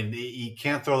 DR. I mean, he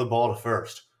can't throw the ball to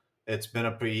first. It's been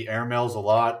he airmails a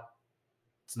lot.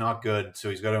 It's not good, so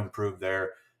he's got to improve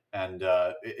there. And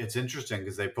it's interesting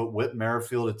because they put Whit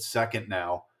Merrifield at second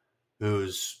now,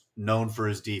 who's known for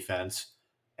his defense,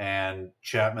 and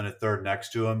Chapman at third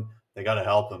next to him. They got to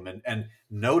help him. And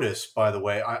notice, by the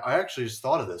way, I actually just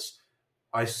thought of this.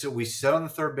 We said on the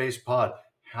third base pod,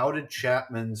 how did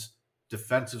Chapman's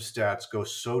defensive stats go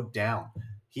so down?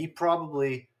 He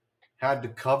probably had to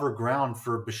cover ground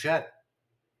for Bichette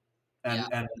Yeah,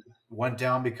 and went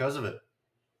down because of it.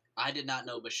 I did not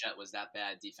know Bichette was that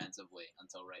bad defensively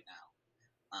until right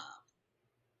now.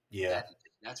 Yeah. That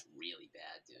that's really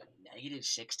bad, dude. Negative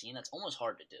 16. That's almost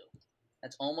hard to do.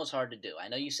 That's almost hard to do. I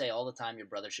know you say all the time your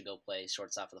brother should go play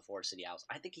shortstop for the Forest City Owls.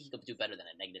 I think he could do better than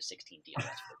a negative 16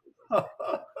 DRS.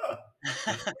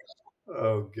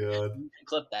 Oh god.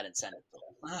 Clip that and send it to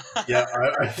him. Yeah,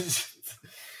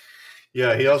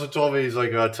 yeah. He also told me he's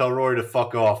like, tell Rory to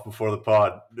fuck off before the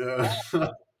pod.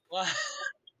 What?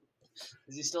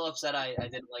 Is he still upset I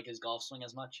didn't like his golf swing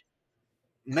as much?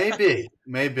 Maybe.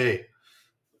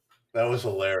 That was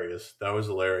hilarious.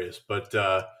 But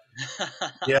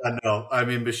yeah, no. I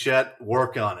mean, Bichette,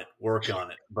 work on it.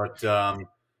 But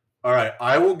all right,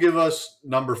 I will give us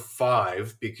number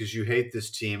 5 because you hate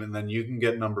this team, and then you can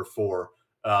get number 4.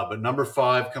 But number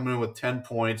 5 coming in with 10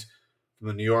 points from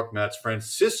the New York Mets,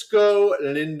 Francisco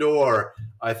Lindor.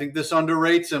 I think this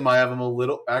underrates him. I have him a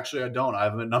little. Actually, I don't. I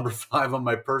have him at number 5 on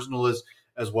my personal list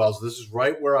as well. So this is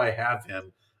right where I have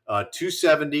him.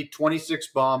 270, 26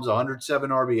 bombs, 107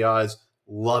 RBIs.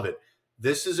 Love it.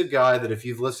 This is a guy that if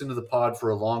you've listened to the pod for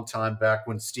a long time, back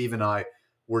when Steve and I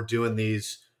were doing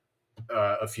these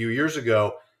a few years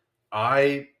ago,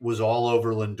 I was all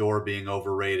over Lindor being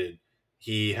overrated.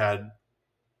 He had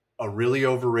a really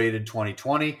overrated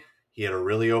 2020. He had a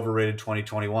really overrated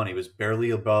 2021. He was barely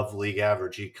above league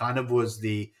average. He kind of was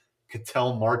the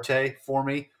Ketel Marte for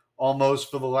me almost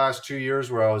for the last 2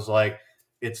 years, where I was like,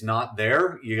 it's not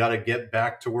there. You got to get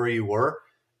back to where you were.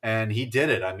 And he did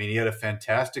it. I mean, he had a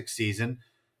fantastic season,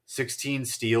 16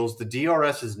 steals. The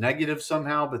DRS is negative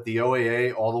somehow, but the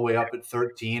OAA all the way up at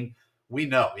 13. We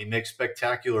know he makes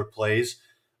spectacular plays.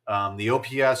 The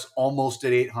OPS almost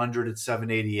at 800 at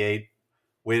 788.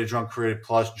 Weighted run created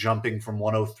plus jumping from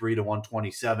 103 to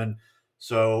 127.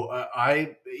 So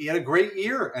he had a great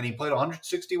year, and he played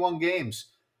 161 games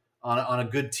on a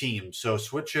good team. So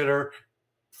switch hitter,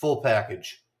 full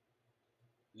package.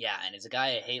 Yeah, and it's a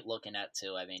guy I hate looking at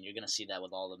too. I mean, you're going to see that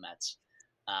with all the Mets.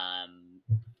 Um,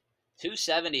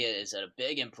 270 is a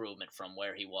big improvement from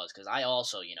where he was because I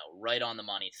also, right on the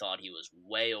money, thought he was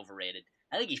way overrated.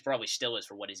 I think he probably still is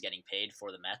for what he's getting paid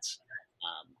for the Mets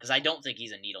because I don't think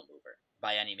he's a needle mover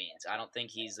by any means. I don't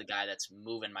think he's the guy that's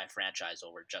moving my franchise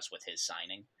over just with his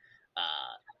signing.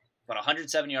 But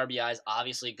 170 RBIs,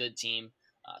 obviously a good team.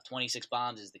 26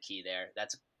 bombs is the key there.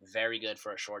 That's very good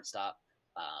for a shortstop.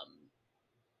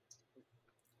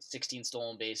 16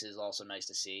 stolen bases, also nice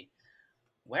to see.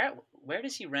 Where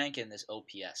does he rank in this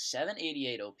OPS?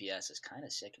 788 OPS is kind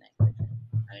of sickening. I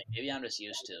mean, maybe I'm just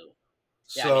used to.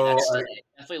 Yeah, I mean So, that's still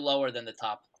definitely lower than the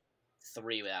top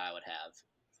three that I would have.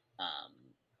 Um,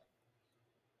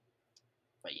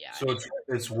 but yeah, I so mean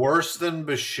it's worse than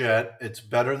Bichette. It's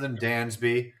better than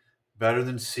Dansby, better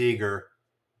than Seager,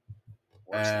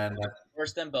 worse than and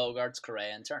worse than Bogarts,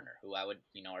 Correa, and Turner, who I would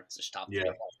are just top yeah,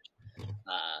 three.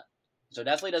 So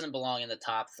definitely doesn't belong in the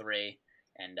top three.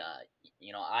 And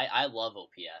I love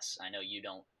OPS. I know you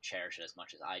don't cherish it as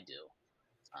much as I do.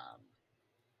 Um,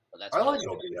 but that's I one of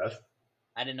like the. OPS.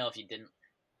 I didn't know if you didn't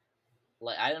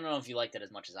like. I don't know if you liked it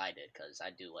as much as I did because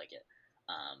I do like it.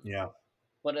 Yeah,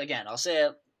 But again, I'll say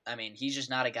it. I mean, he's just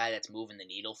not a guy that's moving the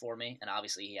needle for me, and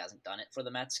obviously he hasn't done it for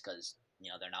the Mets because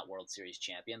they're not World Series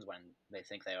champions when they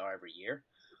think they are every year.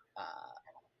 Uh,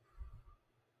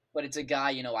 but it's a guy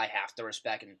I have to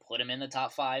respect and put him in the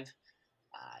top five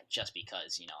just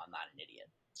because I'm not an idiot.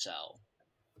 So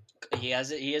he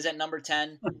is at number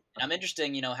 10, and I'm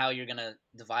interested how you're gonna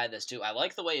divide this too. I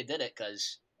like the way you did it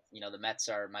because the Mets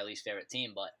are my least favorite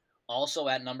team, but also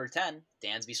at number 10,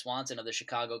 Dansby Swanson of the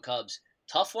Chicago Cubs.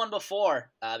 Tough one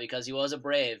before because he was a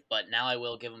Brave, but now I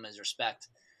will give him his respect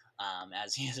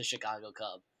as he is a Chicago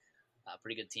Cub.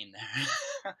 Pretty good team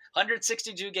there.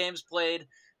 162 games played,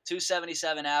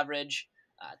 277 average,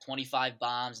 25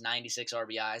 bombs, 96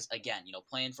 RBIs. Again,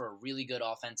 playing for a really good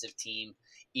offensive team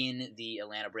in the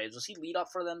Atlanta Braves. Was he lead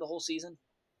up for them the whole season?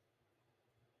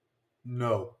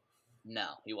 no. No,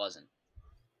 he wasn't.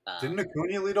 Didn't Um,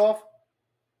 Acuna lead off?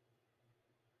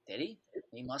 did he?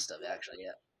 He must have actually.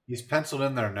 Yeah, He's penciled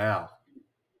in there now.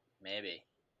 maybe.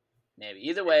 Maybe.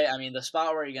 Either way, I mean, the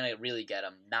spot where you're going to really get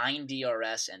him 9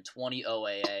 DRS and 20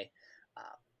 OAA. Uh,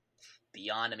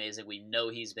 Beyond amazing. We know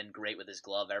he's been great with his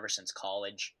glove ever since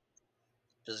college.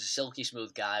 Just a silky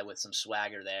smooth guy with some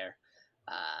swagger there.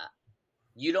 Uh,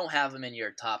 you don't have him in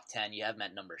your top 10. You have him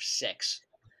at number 6,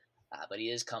 but he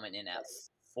is coming in at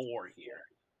 4 here.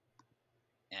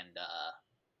 And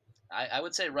I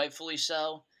would say rightfully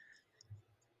so.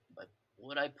 But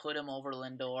would I put him over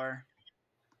Lindor?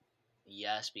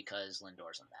 Yes, because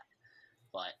Lindor's a Met.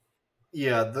 But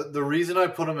Yeah, the reason I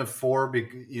put him at four,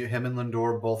 him and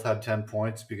Lindor both had 10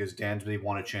 points because Dansby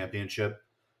won a championship,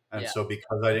 and yeah, so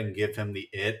because I didn't give him the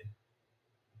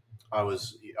I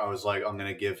was like I'm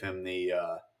going to give him the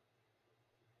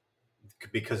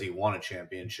because he won a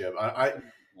championship.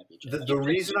 championship. The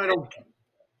reason I don't.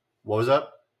 What was that?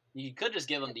 You could just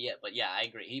give him the it, but yeah, I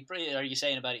agree. He pretty. Are you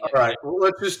saying about it? All Yeah, go right, ahead. well,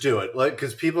 let's just do it, like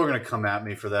because people are going to come at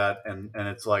me for that, and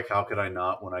it's like, how could I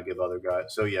not when I give other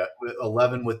guys? So yeah,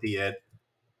 11 with the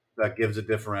that gives a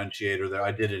differentiator there.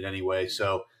 I did it anyway,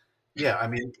 so yeah, I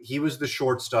mean, he was the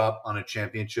shortstop on a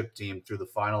championship team through the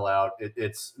final out.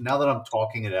 It's now that I'm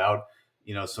talking it out,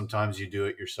 sometimes you do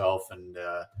it yourself, and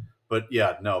but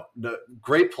yeah, no,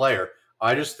 great player.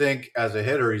 I just think as a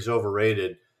hitter, he's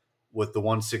overrated with the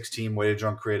 116 weightage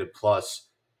on created plus.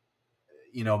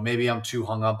 Maybe I'm too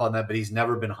hung up on that, but he's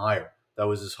never been higher. That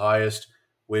was his highest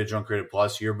weightage on created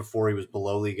plus. Year before, he was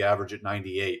below league average at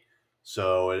 98.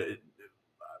 So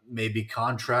maybe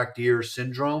contract year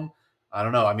syndrome. I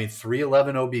don't know. I mean,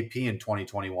 311 OBP in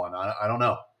 2021. I don't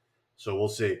know. So we'll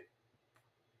see.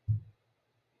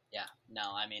 Yeah,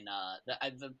 no, I mean,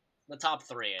 the top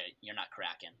three you're not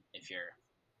cracking if you're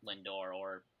Lindor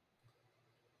or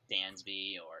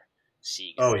Dansby or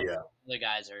Oh, Seager. yeah.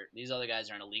 These other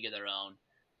guys are in a league of their own.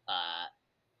 Uh,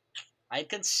 I'd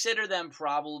consider them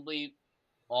probably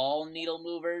all needle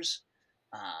movers.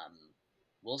 Um,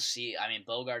 we'll see. I mean,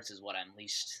 Bogarts is what I'm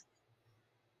least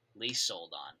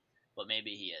sold on, but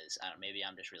maybe he is. I don't. Maybe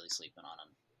I'm just really sleeping on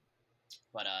him.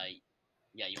 But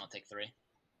yeah, you want to take 3?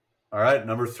 All right.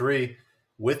 Number three,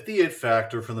 with the it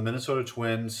factor from the Minnesota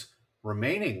Twins,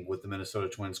 remaining with the Minnesota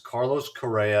Twins, Carlos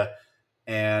Correa.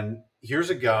 And here's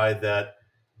a guy that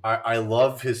I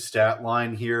love his stat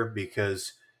line here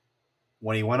because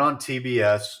when he went on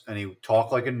TBS and he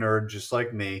talked like a nerd, just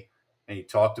like me, and he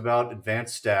talked about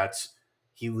advanced stats,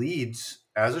 he leads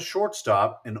as a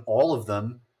shortstop in all of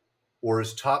them, or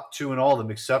is top two in all of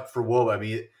them, except for WOBA. I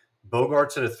mean,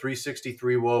 Bogarts had a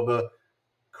 363 WOBA.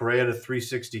 Correa to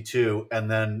 362, and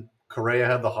then Correa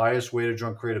had the highest weighted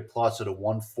run created plus at a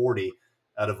 140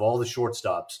 out of all the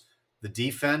shortstops. The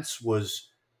defense was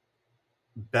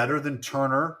better than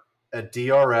Turner at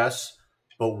DRS,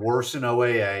 but worse in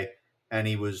OAA. And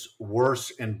he was worse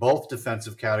in both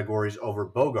defensive categories over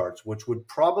Bogarts, which would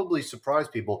probably surprise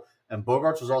people. And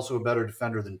Bogarts was also a better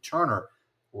defender than Turner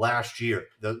last year.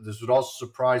 This would also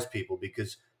surprise people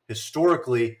because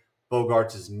historically,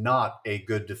 Bogarts is not a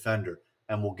good defender.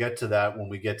 And we'll get to that when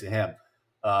we get to him.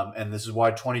 And this is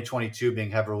why 2022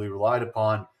 being heavily relied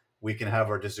upon, we can have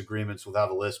our disagreements with how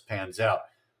the list pans out.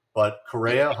 But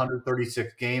Correa,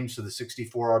 136 games to the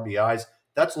 64 RBIs.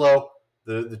 That's low.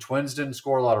 The Twins didn't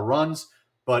score a lot of runs,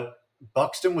 but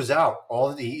Buxton was out.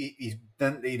 He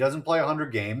doesn't play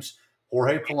 100 games.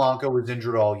 Jorge Polanco was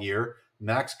injured all year.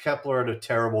 Max Kepler had a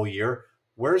terrible year.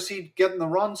 Where's he getting the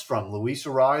runs from? Luis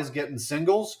Arraez getting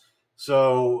singles.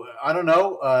 So I don't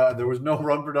know. There was no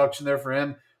run production there for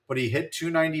him, but he hit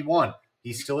 291.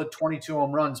 He's still at 22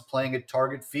 home runs playing at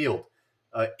Target Field.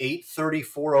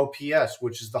 834 OPS,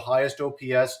 which is the highest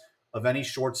OPS of any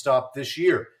shortstop this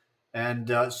year.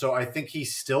 And so I think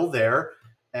he's still there.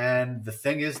 And the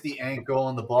thing is the ankle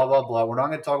and the blah, blah, blah. We're not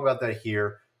going to talk about that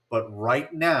here. But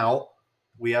right now,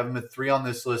 we have him at 3 on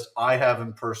this list. I have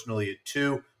him personally at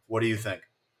 2. What do you think?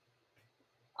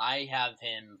 I have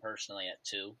him personally at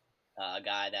 2. A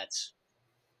guy that's,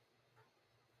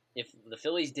 if the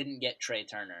Phillies didn't get Trey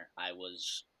Turner, I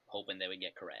was hoping they would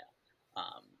get Correa.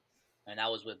 Um, and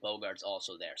that was with Bogarts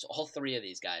also there. So all three of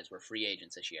these guys were free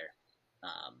agents this year.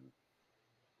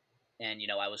 And,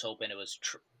 I was hoping it was,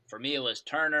 for me, it was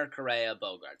Turner, Correa,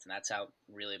 Bogarts. And that's how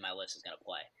really my list is going to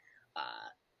play.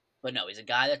 But no, he's a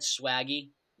guy that's swaggy,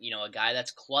 a guy that's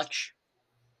clutch.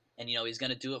 And, he's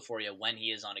going to do it for you when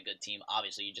he is on a good team.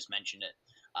 Obviously, you just mentioned it.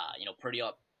 Pretty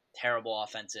terrible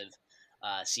offensive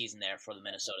season there for the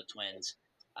Minnesota Twins.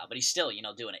 But he's still,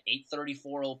 doing an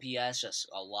 834 OPS, just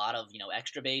a lot of,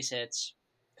 extra base hits,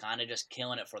 kind of just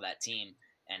killing it for that team.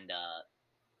 And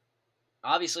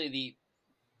obviously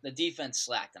the defense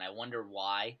slacked, and I wonder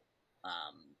why.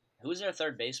 Who's their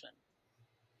third baseman?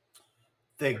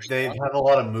 They've had a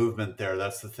lot of movement there.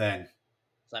 That's the thing.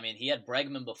 So, I mean, he had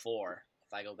Bregman before.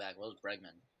 If I go back, what was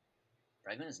Bregman?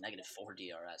 Bregman is -4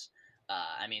 DRS.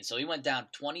 So he went down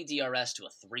 20 DRS to a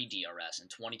 3 DRS in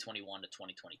 2021 to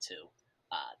 2022.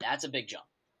 That's a big jump.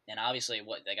 And obviously,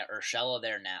 they got Urshela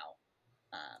there now.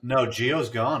 No, Gio's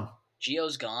gone.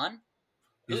 Gio's gone?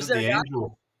 He's Who's with their the guy?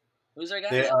 Angels. Who's their guy?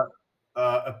 They,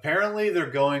 apparently, they're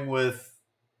going with.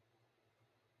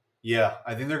 Yeah,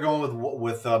 I think they're going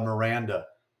with Miranda,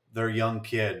 their young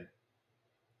kid.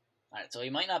 All right, so he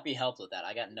might not be helped with that.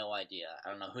 I got no idea. I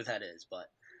don't know who that is, but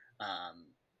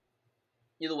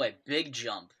either way, big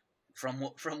jump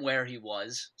from where he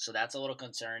was. So that's a little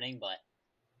concerning, but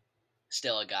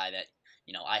still a guy that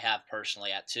I have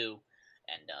personally at 2,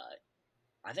 and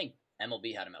I think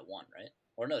MLB had him at 1, right?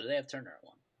 Or no, do they have Turner at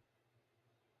 1?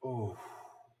 Oh,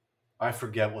 I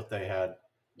forget what they had.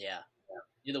 Yeah.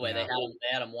 Either way, Yeah. they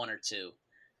had him 1 or 2,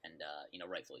 and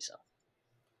rightfully so.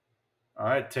 All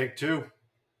right, take 2.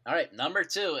 All right, number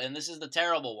 2, and this is the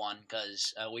terrible one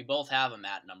because we both have him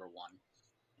at number 1.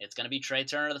 It's going to be Trey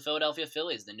Turner of the Philadelphia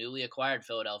Phillies, the newly acquired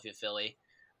Philadelphia Philly.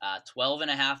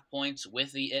 12.5 points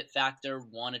with the it factor,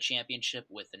 won a championship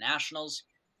with the Nationals.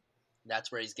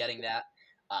 That's where he's getting that.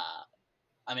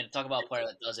 Talk about a player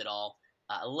that does it all.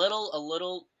 A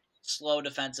little slow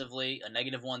defensively, a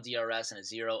 -1 DRS and a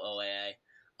 0 OAA.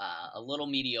 A little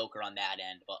mediocre on that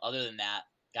end, but other than that,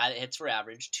 guy that hits for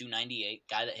average, 298.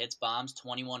 Guy that hits bombs,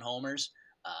 21 homers.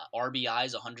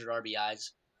 RBIs, 100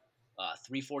 RBIs.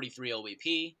 343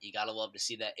 OBP. You gotta love to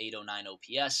see that 809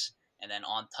 OPS. And then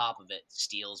on top of it,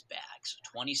 steals bags.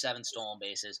 27 stolen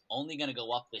bases. Only going to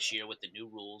go up this year with the new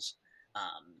rules.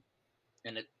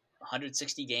 And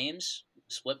 160 games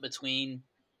split between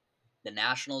the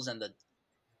Nationals and the.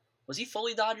 Was he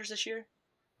fully Dodgers this year?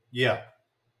 Yeah.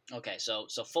 Okay, so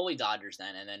fully Dodgers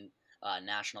then, and then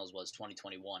Nationals was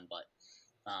 2021. But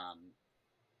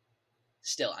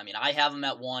still, I have him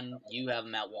at 1. You have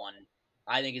him at 1.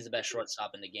 I think he's the best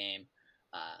shortstop in the game.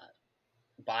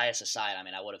 Bias aside,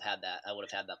 I would have had that. I would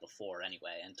have had that before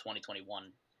anyway. And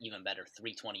 2021, even better,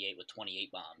 328 with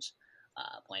 28 bombs.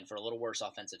 Playing for a little worse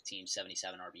offensive team,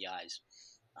 77 RBIs,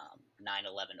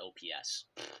 911 OPS.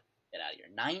 Get out of here.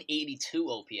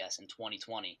 982 OPS in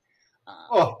 2020,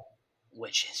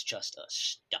 which is just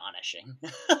astonishing.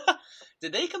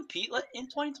 Did they compete in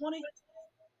 2020?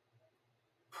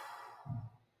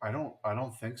 I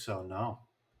don't think so. No.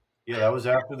 Yeah, that was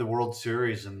after the World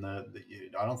Series, and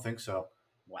I don't think so.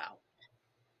 Wow,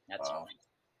 that's funny.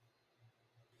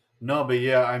 No, but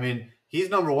yeah, he's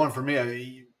number one for me. I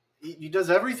mean, he does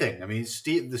everything. I mean,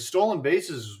 the stolen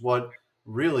bases is what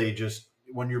really just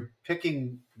when you're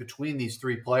picking between these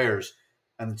three players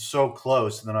and it's so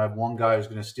close. And then I have one guy who's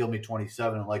going to steal me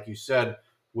 27. And like you said,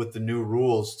 with the new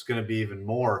rules, it's going to be even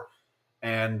more.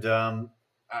 And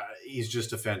he's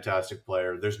just a fantastic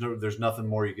player. There's nothing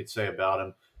more you could say about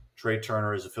him. Trey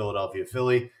Turner is a Philadelphia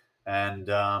Philly, and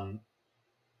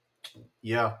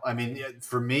yeah, I mean,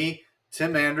 for me,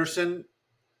 Tim Anderson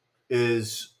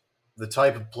is the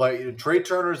type of player. Trey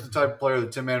Turner is the type of player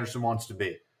that Tim Anderson wants to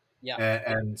be, Yeah,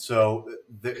 and so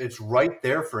it's right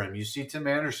there for him. You see, Tim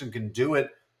Anderson can do it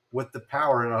with the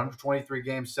power in 123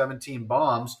 games, 17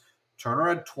 bombs. Turner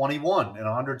had 21 and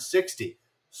 160.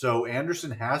 So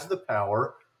Anderson has the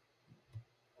power.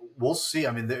 We'll see.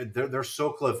 I mean, they're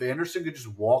so close. If Anderson could just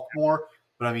walk more,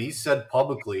 but I mean, he said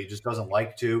publicly he just doesn't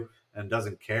like to and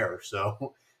doesn't care.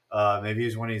 So maybe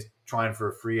he's when he's trying for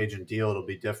a free agent deal, it'll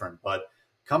be different. But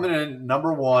coming in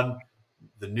number one,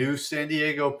 the new San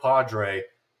Diego Padre,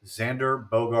 Xander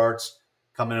Bogaerts,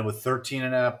 coming in with 13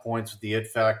 and a half points with the it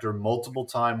factor, multiple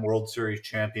time World Series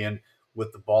champion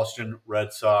with the Boston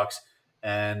Red Sox.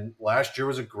 And last year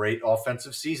was a great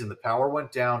offensive season. The power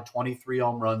went down 23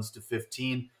 home runs to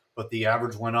 15, but the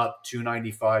average went up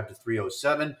 295 to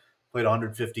 307. Played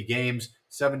 150 games,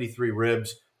 73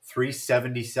 ribs,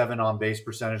 377 on base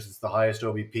percentage. It's the highest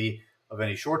OBP of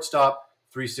any shortstop.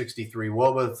 363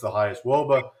 WOBA, it's the highest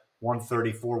WOBA.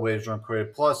 134 waves run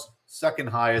created plus, second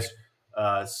highest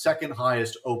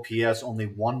OPS, only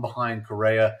one behind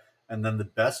Correa, and then the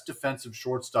best defensive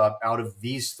shortstop out of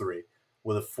these three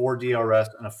with a 4 DRS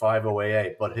and a 5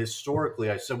 OAA. But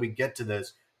historically, I said we get to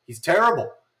this, he's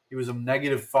terrible. He was a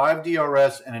negative 5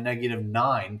 DRS and a negative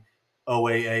 9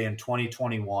 OAA in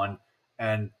 2021.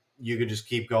 And you could just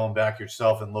keep going back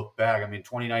yourself and look back. I mean,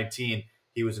 2019,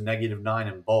 he was a negative 9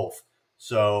 in both.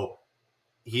 So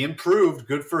he improved.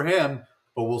 Good for him.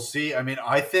 But we'll see. I mean,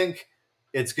 I think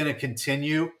it's going to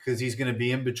continue because he's going to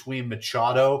be in between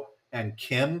Machado and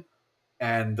Kim.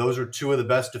 And those are two of the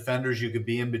best defenders you could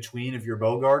be in between if you're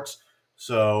Bogarts.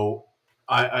 So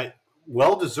I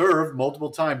well deserved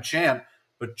multiple time champ,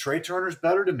 but Trey Turner's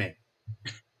better to me.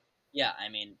 yeah. I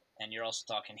mean, and you're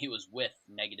also talking he was with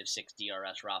 -6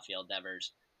 DRS Rafael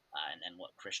Devers, and then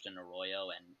what Christian Arroyo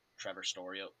and Trevor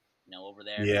Story, over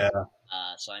there. Yeah.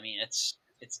 So I mean, it's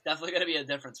definitely going to be a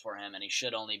difference for him, and he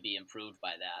should only be improved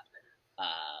by that.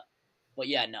 But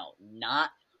yeah, no,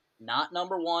 not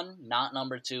number one, not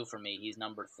number two for me. He's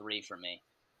number three for me,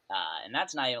 and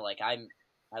that's not even like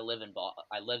I lived in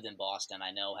Boston.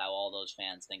 I know how all those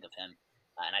fans think of him,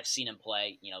 and I've seen him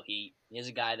play. He is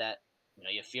a guy that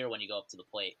you fear when you go up to the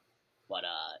plate, but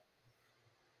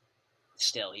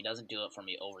still he doesn't do it for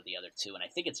me over the other two, and I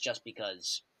think it's just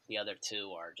because the other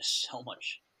two are just so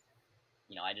much.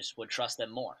 I just would trust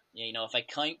them more. If I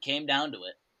came down to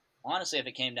it, honestly, if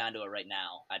it came down to it right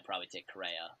now, I'd probably take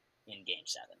Correa in Game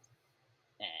 7.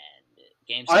 And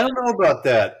Game I 7, don't know about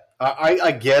that.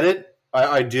 I get it.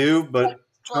 I do, but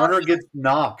well, Turner gets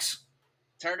knocks.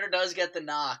 Turner does get the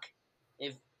knock.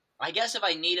 If I guess if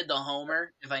I needed the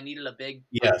homer, if I needed a big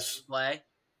Yes. play,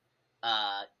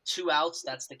 2 outs.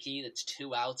 That's the key. That's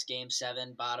 2 outs. Game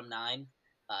 7, bottom 9.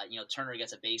 Turner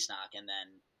gets a base knock, and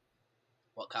then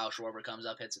Kyle Schwarber comes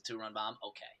up, hits a 2-run bomb.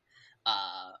 Okay,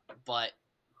 but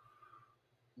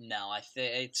no, I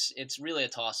think it's really a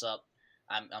toss up.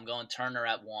 I'm going Turner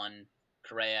at 1,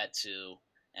 Correa at 2,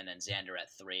 and then Xander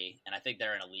at 3, and I think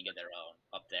they're in a league of their own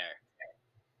up there.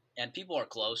 And people are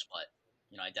close, but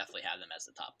I definitely have them as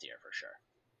the top tier for sure.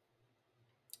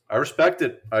 I respect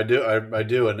it. I do. I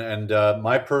do. And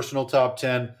my personal top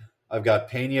 10, I've got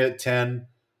Pena at 10,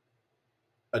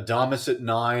 Adames at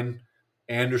 9,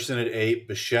 Anderson at 8,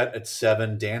 Bichette at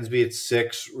 7, Dansby at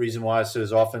 6. Reason why I said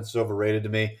his offense is overrated to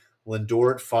me.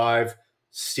 Lindor at 5,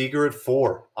 Seager at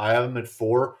 4. I have him at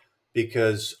 4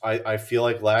 because I feel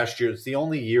like last year it's the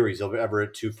only year he's ever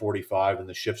at 245 and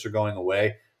the shifts are going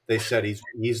away. They said he's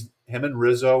him and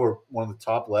Rizzo are one of the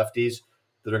top lefties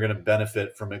that are going to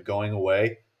benefit from it going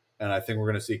away. And I think we're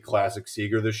going to see classic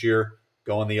Seager this year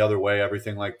going the other way,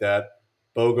 everything like that.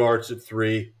 Bogarts at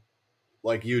 3,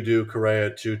 like you do, Correa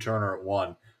at 2, Turner at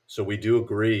 1. So we do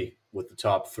agree with the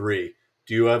top 3.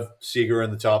 Do you have Seager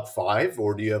in the top 5,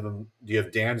 or do you have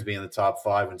Dansby in the top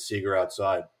 5 and Seager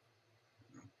outside,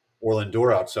 or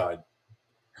Lindor outside?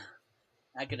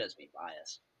 That could just be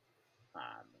bias.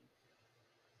 Um,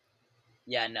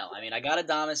 yeah, no. I mean, I got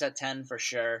Adames at 10 for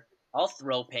sure. I'll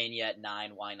throw Pena at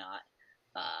 9. Why not?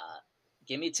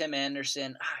 Give me Tim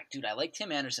Anderson. Dude, I like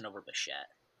Tim Anderson over Bichette.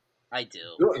 I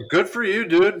do. Good for you,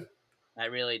 dude. I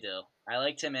really do. I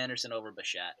like Tim Anderson over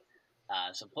Bichette.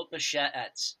 So put Bichette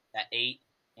at 8,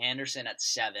 Anderson at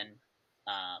 7,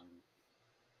 um,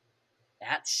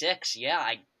 at 6. Yeah,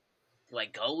 I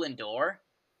like go Lindor.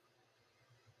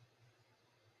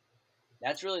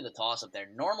 That's really the toss up there.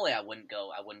 Normally, I wouldn't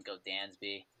go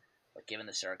Dansby, but given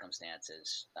the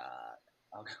circumstances,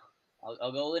 I'll go,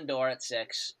 I'll go Lindor at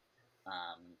 6,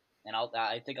 and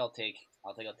I think I'll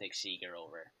take Seager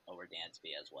over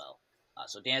Dansby as well.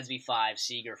 So Dansby 5,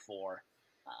 Seager 4,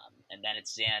 and then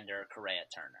it's Xander, Correa,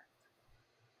 Turner.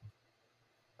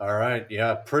 All right,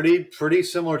 yeah, pretty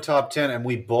similar top 10, and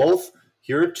we both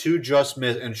here are two just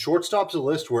missed. And shortstops a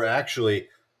list where actually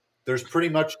there's pretty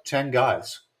much 10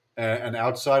 guys, and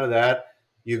outside of that,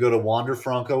 you go to Wander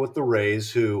Franco with the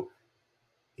Rays, who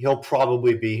he'll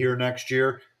probably be here next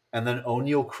year. And then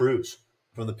O'Neill Cruz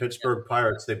from the Pittsburgh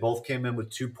Pirates. They both came in with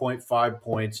 2.5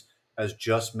 points as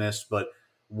just missed. But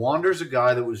Wander's a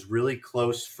guy that was really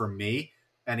close for me,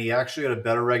 and he actually had a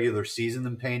better regular season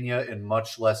than Pena in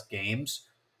much less games.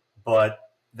 But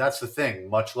that's the thing,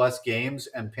 much less games,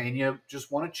 and Pena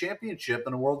just won a championship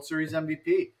and a World Series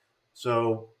MVP.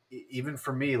 So even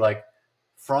for me, like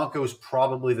Franco's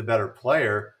probably the better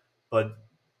player, but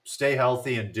stay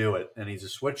healthy and do it. And he's a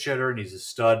switch hitter and he's a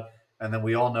stud. And then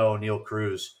we all know Neil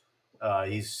Cruz.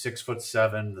 He's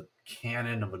 6'7", the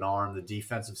cannon of an arm. The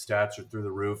defensive stats are through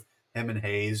the roof. Him and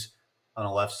Hayes on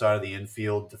the left side of the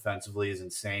infield defensively is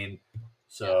insane. Yeah.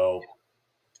 So, What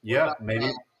yeah, about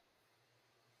maybe,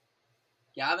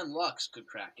 Gavin Lux could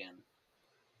crack in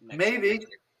next year. maybe,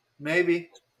 maybe.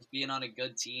 Being on a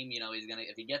good team, he's gonna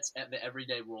if he gets the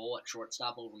everyday role at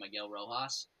shortstop over Miguel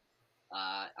Rojas,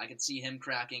 I could see him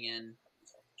cracking in.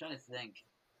 I'm trying to think.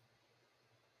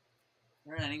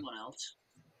 Or anyone else?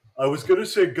 I was going to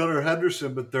say Gunnar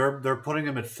Henderson, but they're putting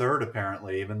him at third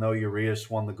apparently, even though Urias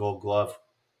won the Gold Glove.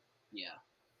 Yeah,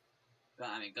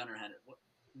 I mean Gunnar Henderson.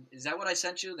 Is that what I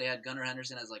sent you? They had Gunnar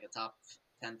Henderson as like a top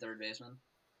 10 third baseman.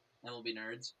 MLB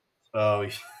nerds. Oh,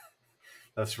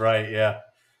 that's right. Yeah,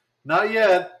 not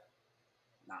yet.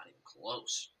 Not even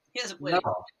close. He hasn't No, played.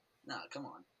 No, come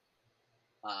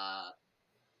on.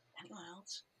 Anyone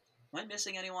else? Am I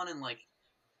missing anyone in like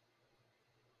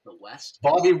the West?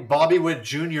 Bobby Witt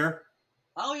Jr.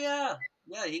 Oh yeah,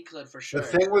 yeah, he could for The sure.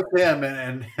 thing with him,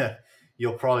 and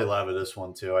you'll probably laugh at this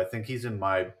one too. I think he's on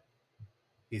my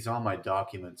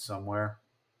document somewhere.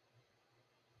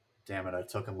 Damn it, I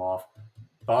took him off.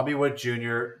 Bobby Witt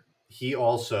Jr. He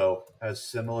also has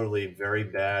similarly very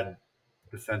bad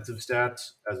defensive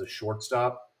stats as a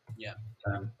shortstop. Yeah,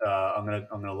 And I'm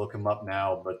gonna look him up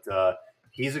now, but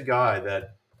he's a guy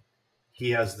that he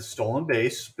has the stolen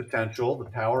base potential, the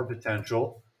power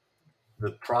potential,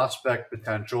 the prospect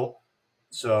potential.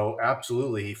 So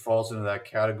absolutely, he falls into that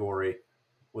category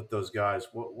with those guys.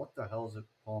 What the hell is it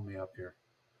pulling me up here?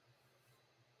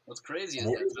 what's crazy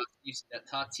is that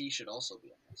Tatis should also be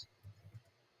on this.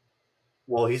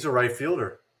 Well, he's a right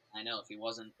fielder. I know if he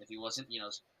wasn't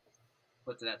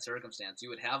put to that circumstance, you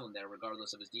would have him there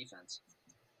regardless of his defense.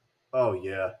 Oh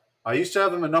yeah, I used to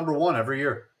have him at number one every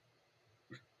year.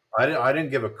 I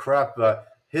didn't give a crap, but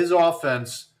his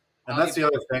offense, and Javi that's the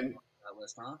other thing, that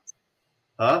list, huh?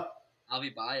 huh?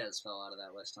 Javi Baez fell out of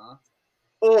that list, huh?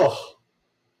 Oh,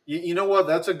 you know what?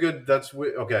 That's a good.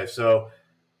 Okay. So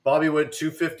Bobby Witt,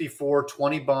 254,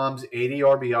 20 bombs, 80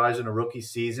 RBIs in a rookie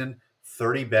season,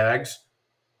 30 bags.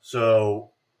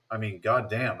 So, I mean,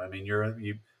 goddamn. I mean,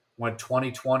 you went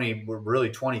 2020, really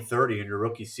 2030 in your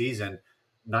rookie season,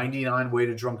 99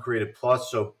 weighted run created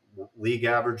plus, so league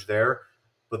average there.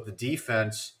 But the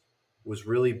defense was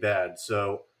really bad.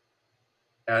 So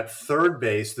at third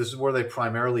base, this is where they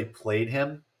primarily played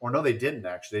him. Or no, they didn't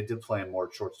actually. They did play him more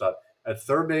at shortstop. At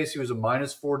third base, he was a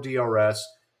 -4 DRS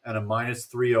and a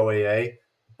 -3 OAA.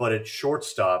 But at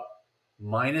shortstop,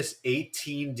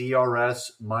 -18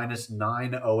 DRS,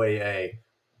 -9 OAA.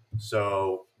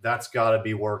 So that's got to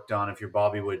be worked on if you're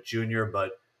Bobby Witt Jr.,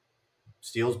 but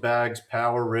steals bags,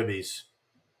 power, ribbies.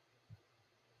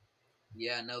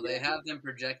 Yeah, no, they have them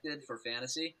projected for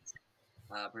fantasy.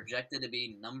 Projected to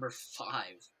be number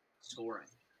 5 scoring.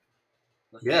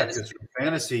 The Yeah, because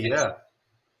fantasy, yeah.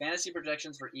 fantasy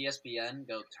projections for ESPN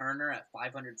go Turner at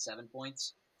 507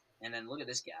 points, and then look at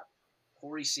this gap: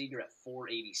 Corey Seager at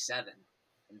 487,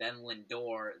 and then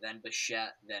Lindor, then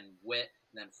Bichette, then Witt,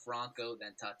 then Franco,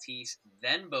 then Tatis,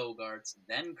 then Bogarts,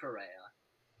 then Correa,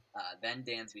 then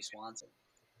Dansby Swanson.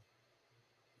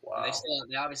 And Wow.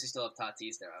 they obviously still have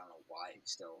Tatis there. I don't know why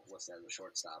he's still listed as a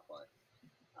shortstop, but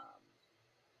um,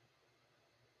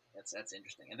 that's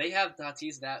interesting. And they have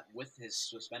Tatis that with his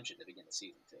suspension to begin the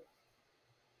season too.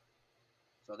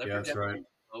 So they're Yeah, that's right. projecting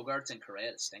Bogarts and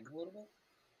Correa to stink a little bit.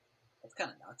 That's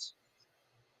kind of nuts.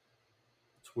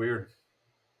 It's weird.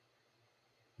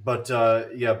 But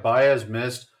yeah, Baez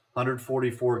missed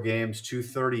 144 games,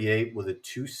 238 with a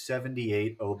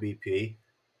 278 OBP,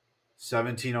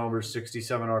 17 homers,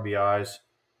 67 RBIs,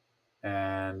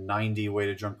 and 90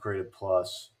 weighted jump created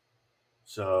plus.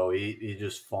 So he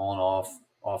just fallen off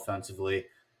offensively.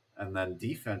 And then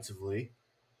defensively,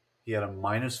 he had a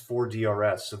 -4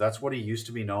 DRS. So that's what he used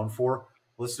to be known for.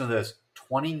 Listen to this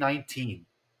 2019,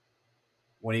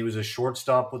 when he was a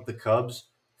shortstop with the Cubs,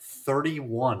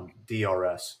 31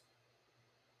 DRS.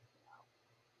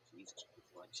 Jesus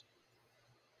Christ.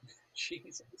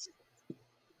 Jesus.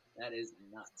 That is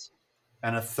nuts.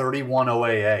 And a 31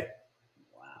 OAA.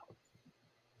 Wow.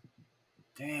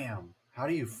 Damn. How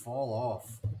do you fall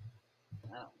off?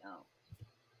 I don't know.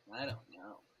 I don't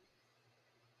know.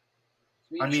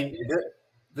 I Swedish. mean,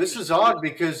 this is odd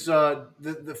because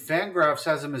the Fangraphs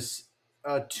has him as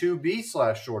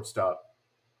 2B/shortstop.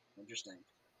 Interesting.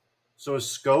 So is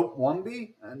Scope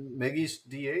 1B and Miggy's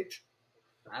DH?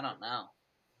 I don't know.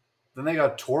 Then they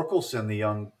got Torkelson, the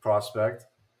young prospect.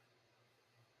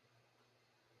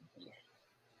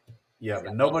 Yeah,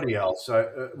 but nobody else.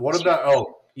 What about?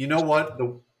 Oh, you know what?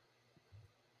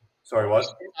 Sorry, what?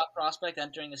 Top prospect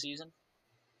entering the season?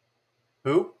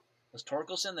 Who? Was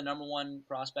Torkelson the number one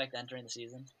prospect entering the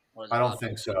season? I don't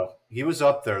think so. He was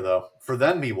up there though. For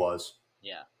them, he was.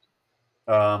 Yeah.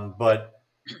 But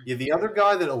yeah, the other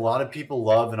guy that a lot of people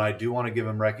love, and I do want to give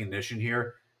him recognition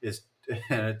here, is,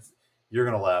 and you're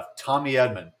gonna laugh, Tommy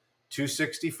Edman,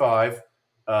 265,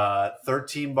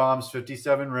 13 bombs,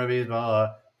 57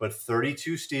 ribbies, but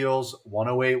 32 steals,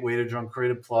 108 weighted jump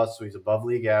created plus, so he's above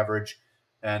league average,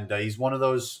 and he's one of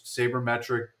those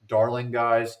sabermetric darling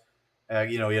guys.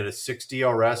 He had a 6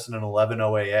 DRS and an 11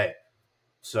 OAA,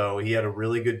 so he had a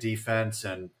really good defense,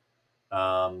 and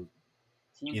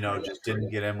just didn't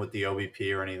get in with the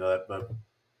OBP or any of that, but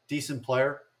decent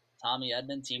player. Tommy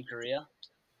Edman, Team Korea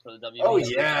for the WBC. Oh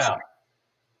yeah,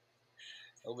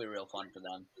 it'll be real fun for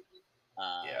them.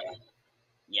 Yeah.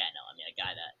 Yeah, no, I mean a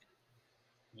guy that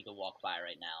you could walk by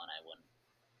right now and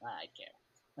I'd care.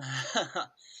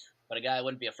 But a guy I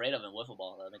wouldn't be afraid of in wiffle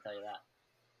ball. Let me tell you that.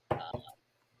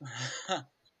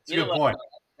 That's a good point.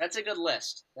 That's a good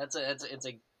list. It's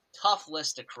a tough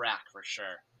list to crack for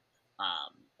sure.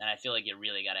 And I feel like you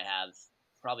really got to have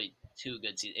probably 2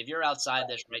 good seasons. If you're outside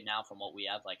this right now from what we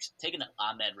have, like taking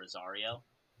Ahmed Rosario,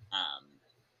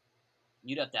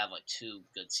 you'd have to have like 2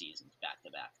 good seasons back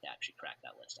to back to actually crack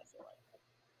that list. I feel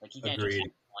like you can't Agreed. just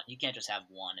have one, you can't just have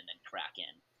one and then crack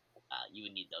in. You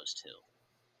would need those 2.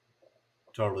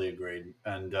 Totally agreed.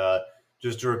 And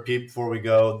just to repeat before we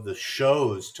go, the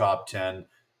show's top 10: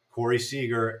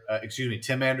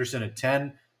 Tim Anderson at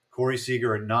 10, Corey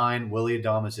Seager at 9, Willie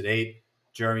Adames at 8,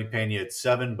 Jeremy Pena at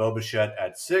 7, Bo Bichette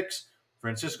at 6,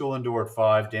 Francisco Lindor at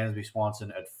 5, Dansby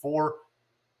Swanson at 4,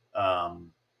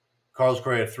 Carlos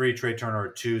Correa at 3, Trey Turner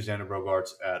at 2, Xander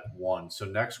Bogaerts at 1. So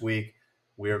next week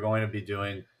we are going to be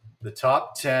doing the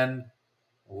top 10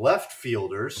 left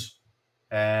fielders.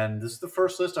 And this is the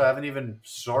first list I haven't even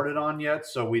started on yet.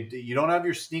 So you don't have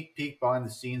your sneak peek behind the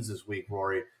scenes this week,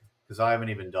 Rory, because I haven't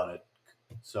even done it.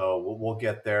 So we'll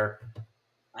get there.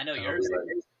 I know yours.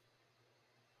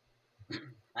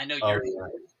 I know yours.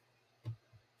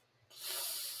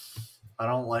 I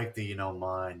don't like the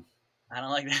mine. I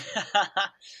don't like that.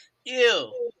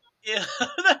 Ew.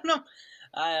 No.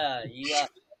 You got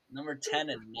number 10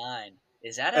 and 9.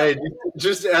 Is that Hey,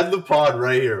 just end the pod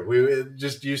right here.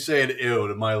 You saying ew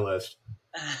to my list.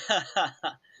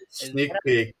 Sneak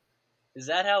peek. Is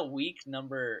that how weak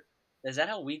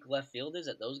left field is?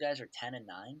 That those guys are 10 and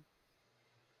 9?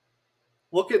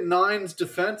 Look at 9's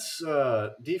defense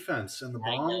in the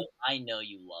bomb. I know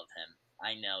you love him.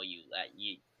 I know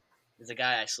you. He's a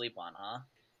guy I sleep on, huh?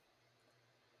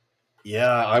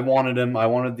 Yeah, I wanted him. I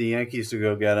wanted the Yankees to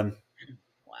go get him.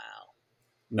 Wow.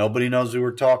 Nobody knows who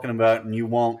we're talking about, and you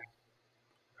won't.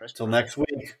 Till next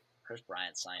week. Chris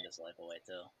Bryant signed his life away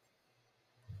too.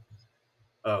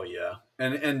 Oh yeah,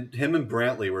 and him and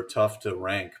Brantley were tough to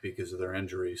rank because of their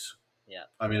injuries. Yeah.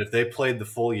 I mean, if they played the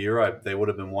full year, they would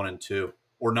have been 1 and 2,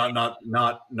 or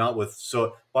not with.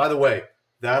 So, by the way,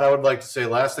 that I would like to say.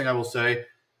 Last thing I will say,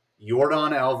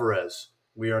 Yordan Alvarez.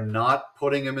 We are not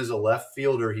putting him as a left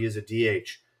fielder. He is a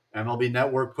DH. MLB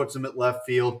Network puts him at left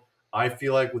field. I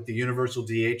feel like with the universal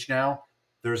DH now,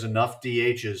 there's enough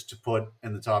DHs to put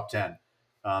in the top 10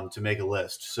 to make a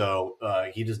list. So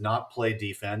he does not play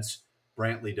defense.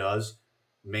 Brantley does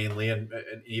mainly, and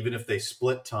even if they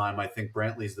split time, I think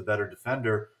Brantley's the better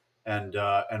defender. And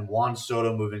Juan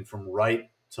Soto moving from right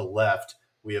to left.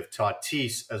 We have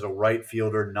Tatis as a right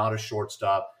fielder, not a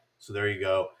shortstop. So there you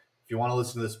go. If you want to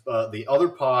listen to this, the other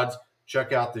pods,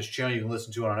 check out this channel. You can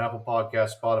listen to it on Apple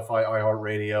Podcasts, Spotify,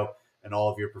 iHeartRadio, and all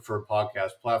of your preferred podcast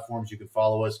platforms. You can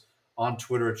follow us on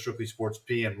Twitter at Strictly Sports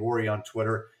P and Rory on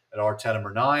Twitter at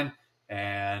rtetimer9.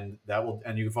 And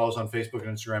you can follow us on Facebook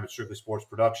and Instagram at Strictly Sports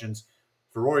Productions.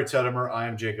 For Rory Tetimer, I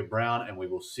am Jacob Brown, and we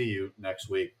will see you next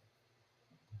week.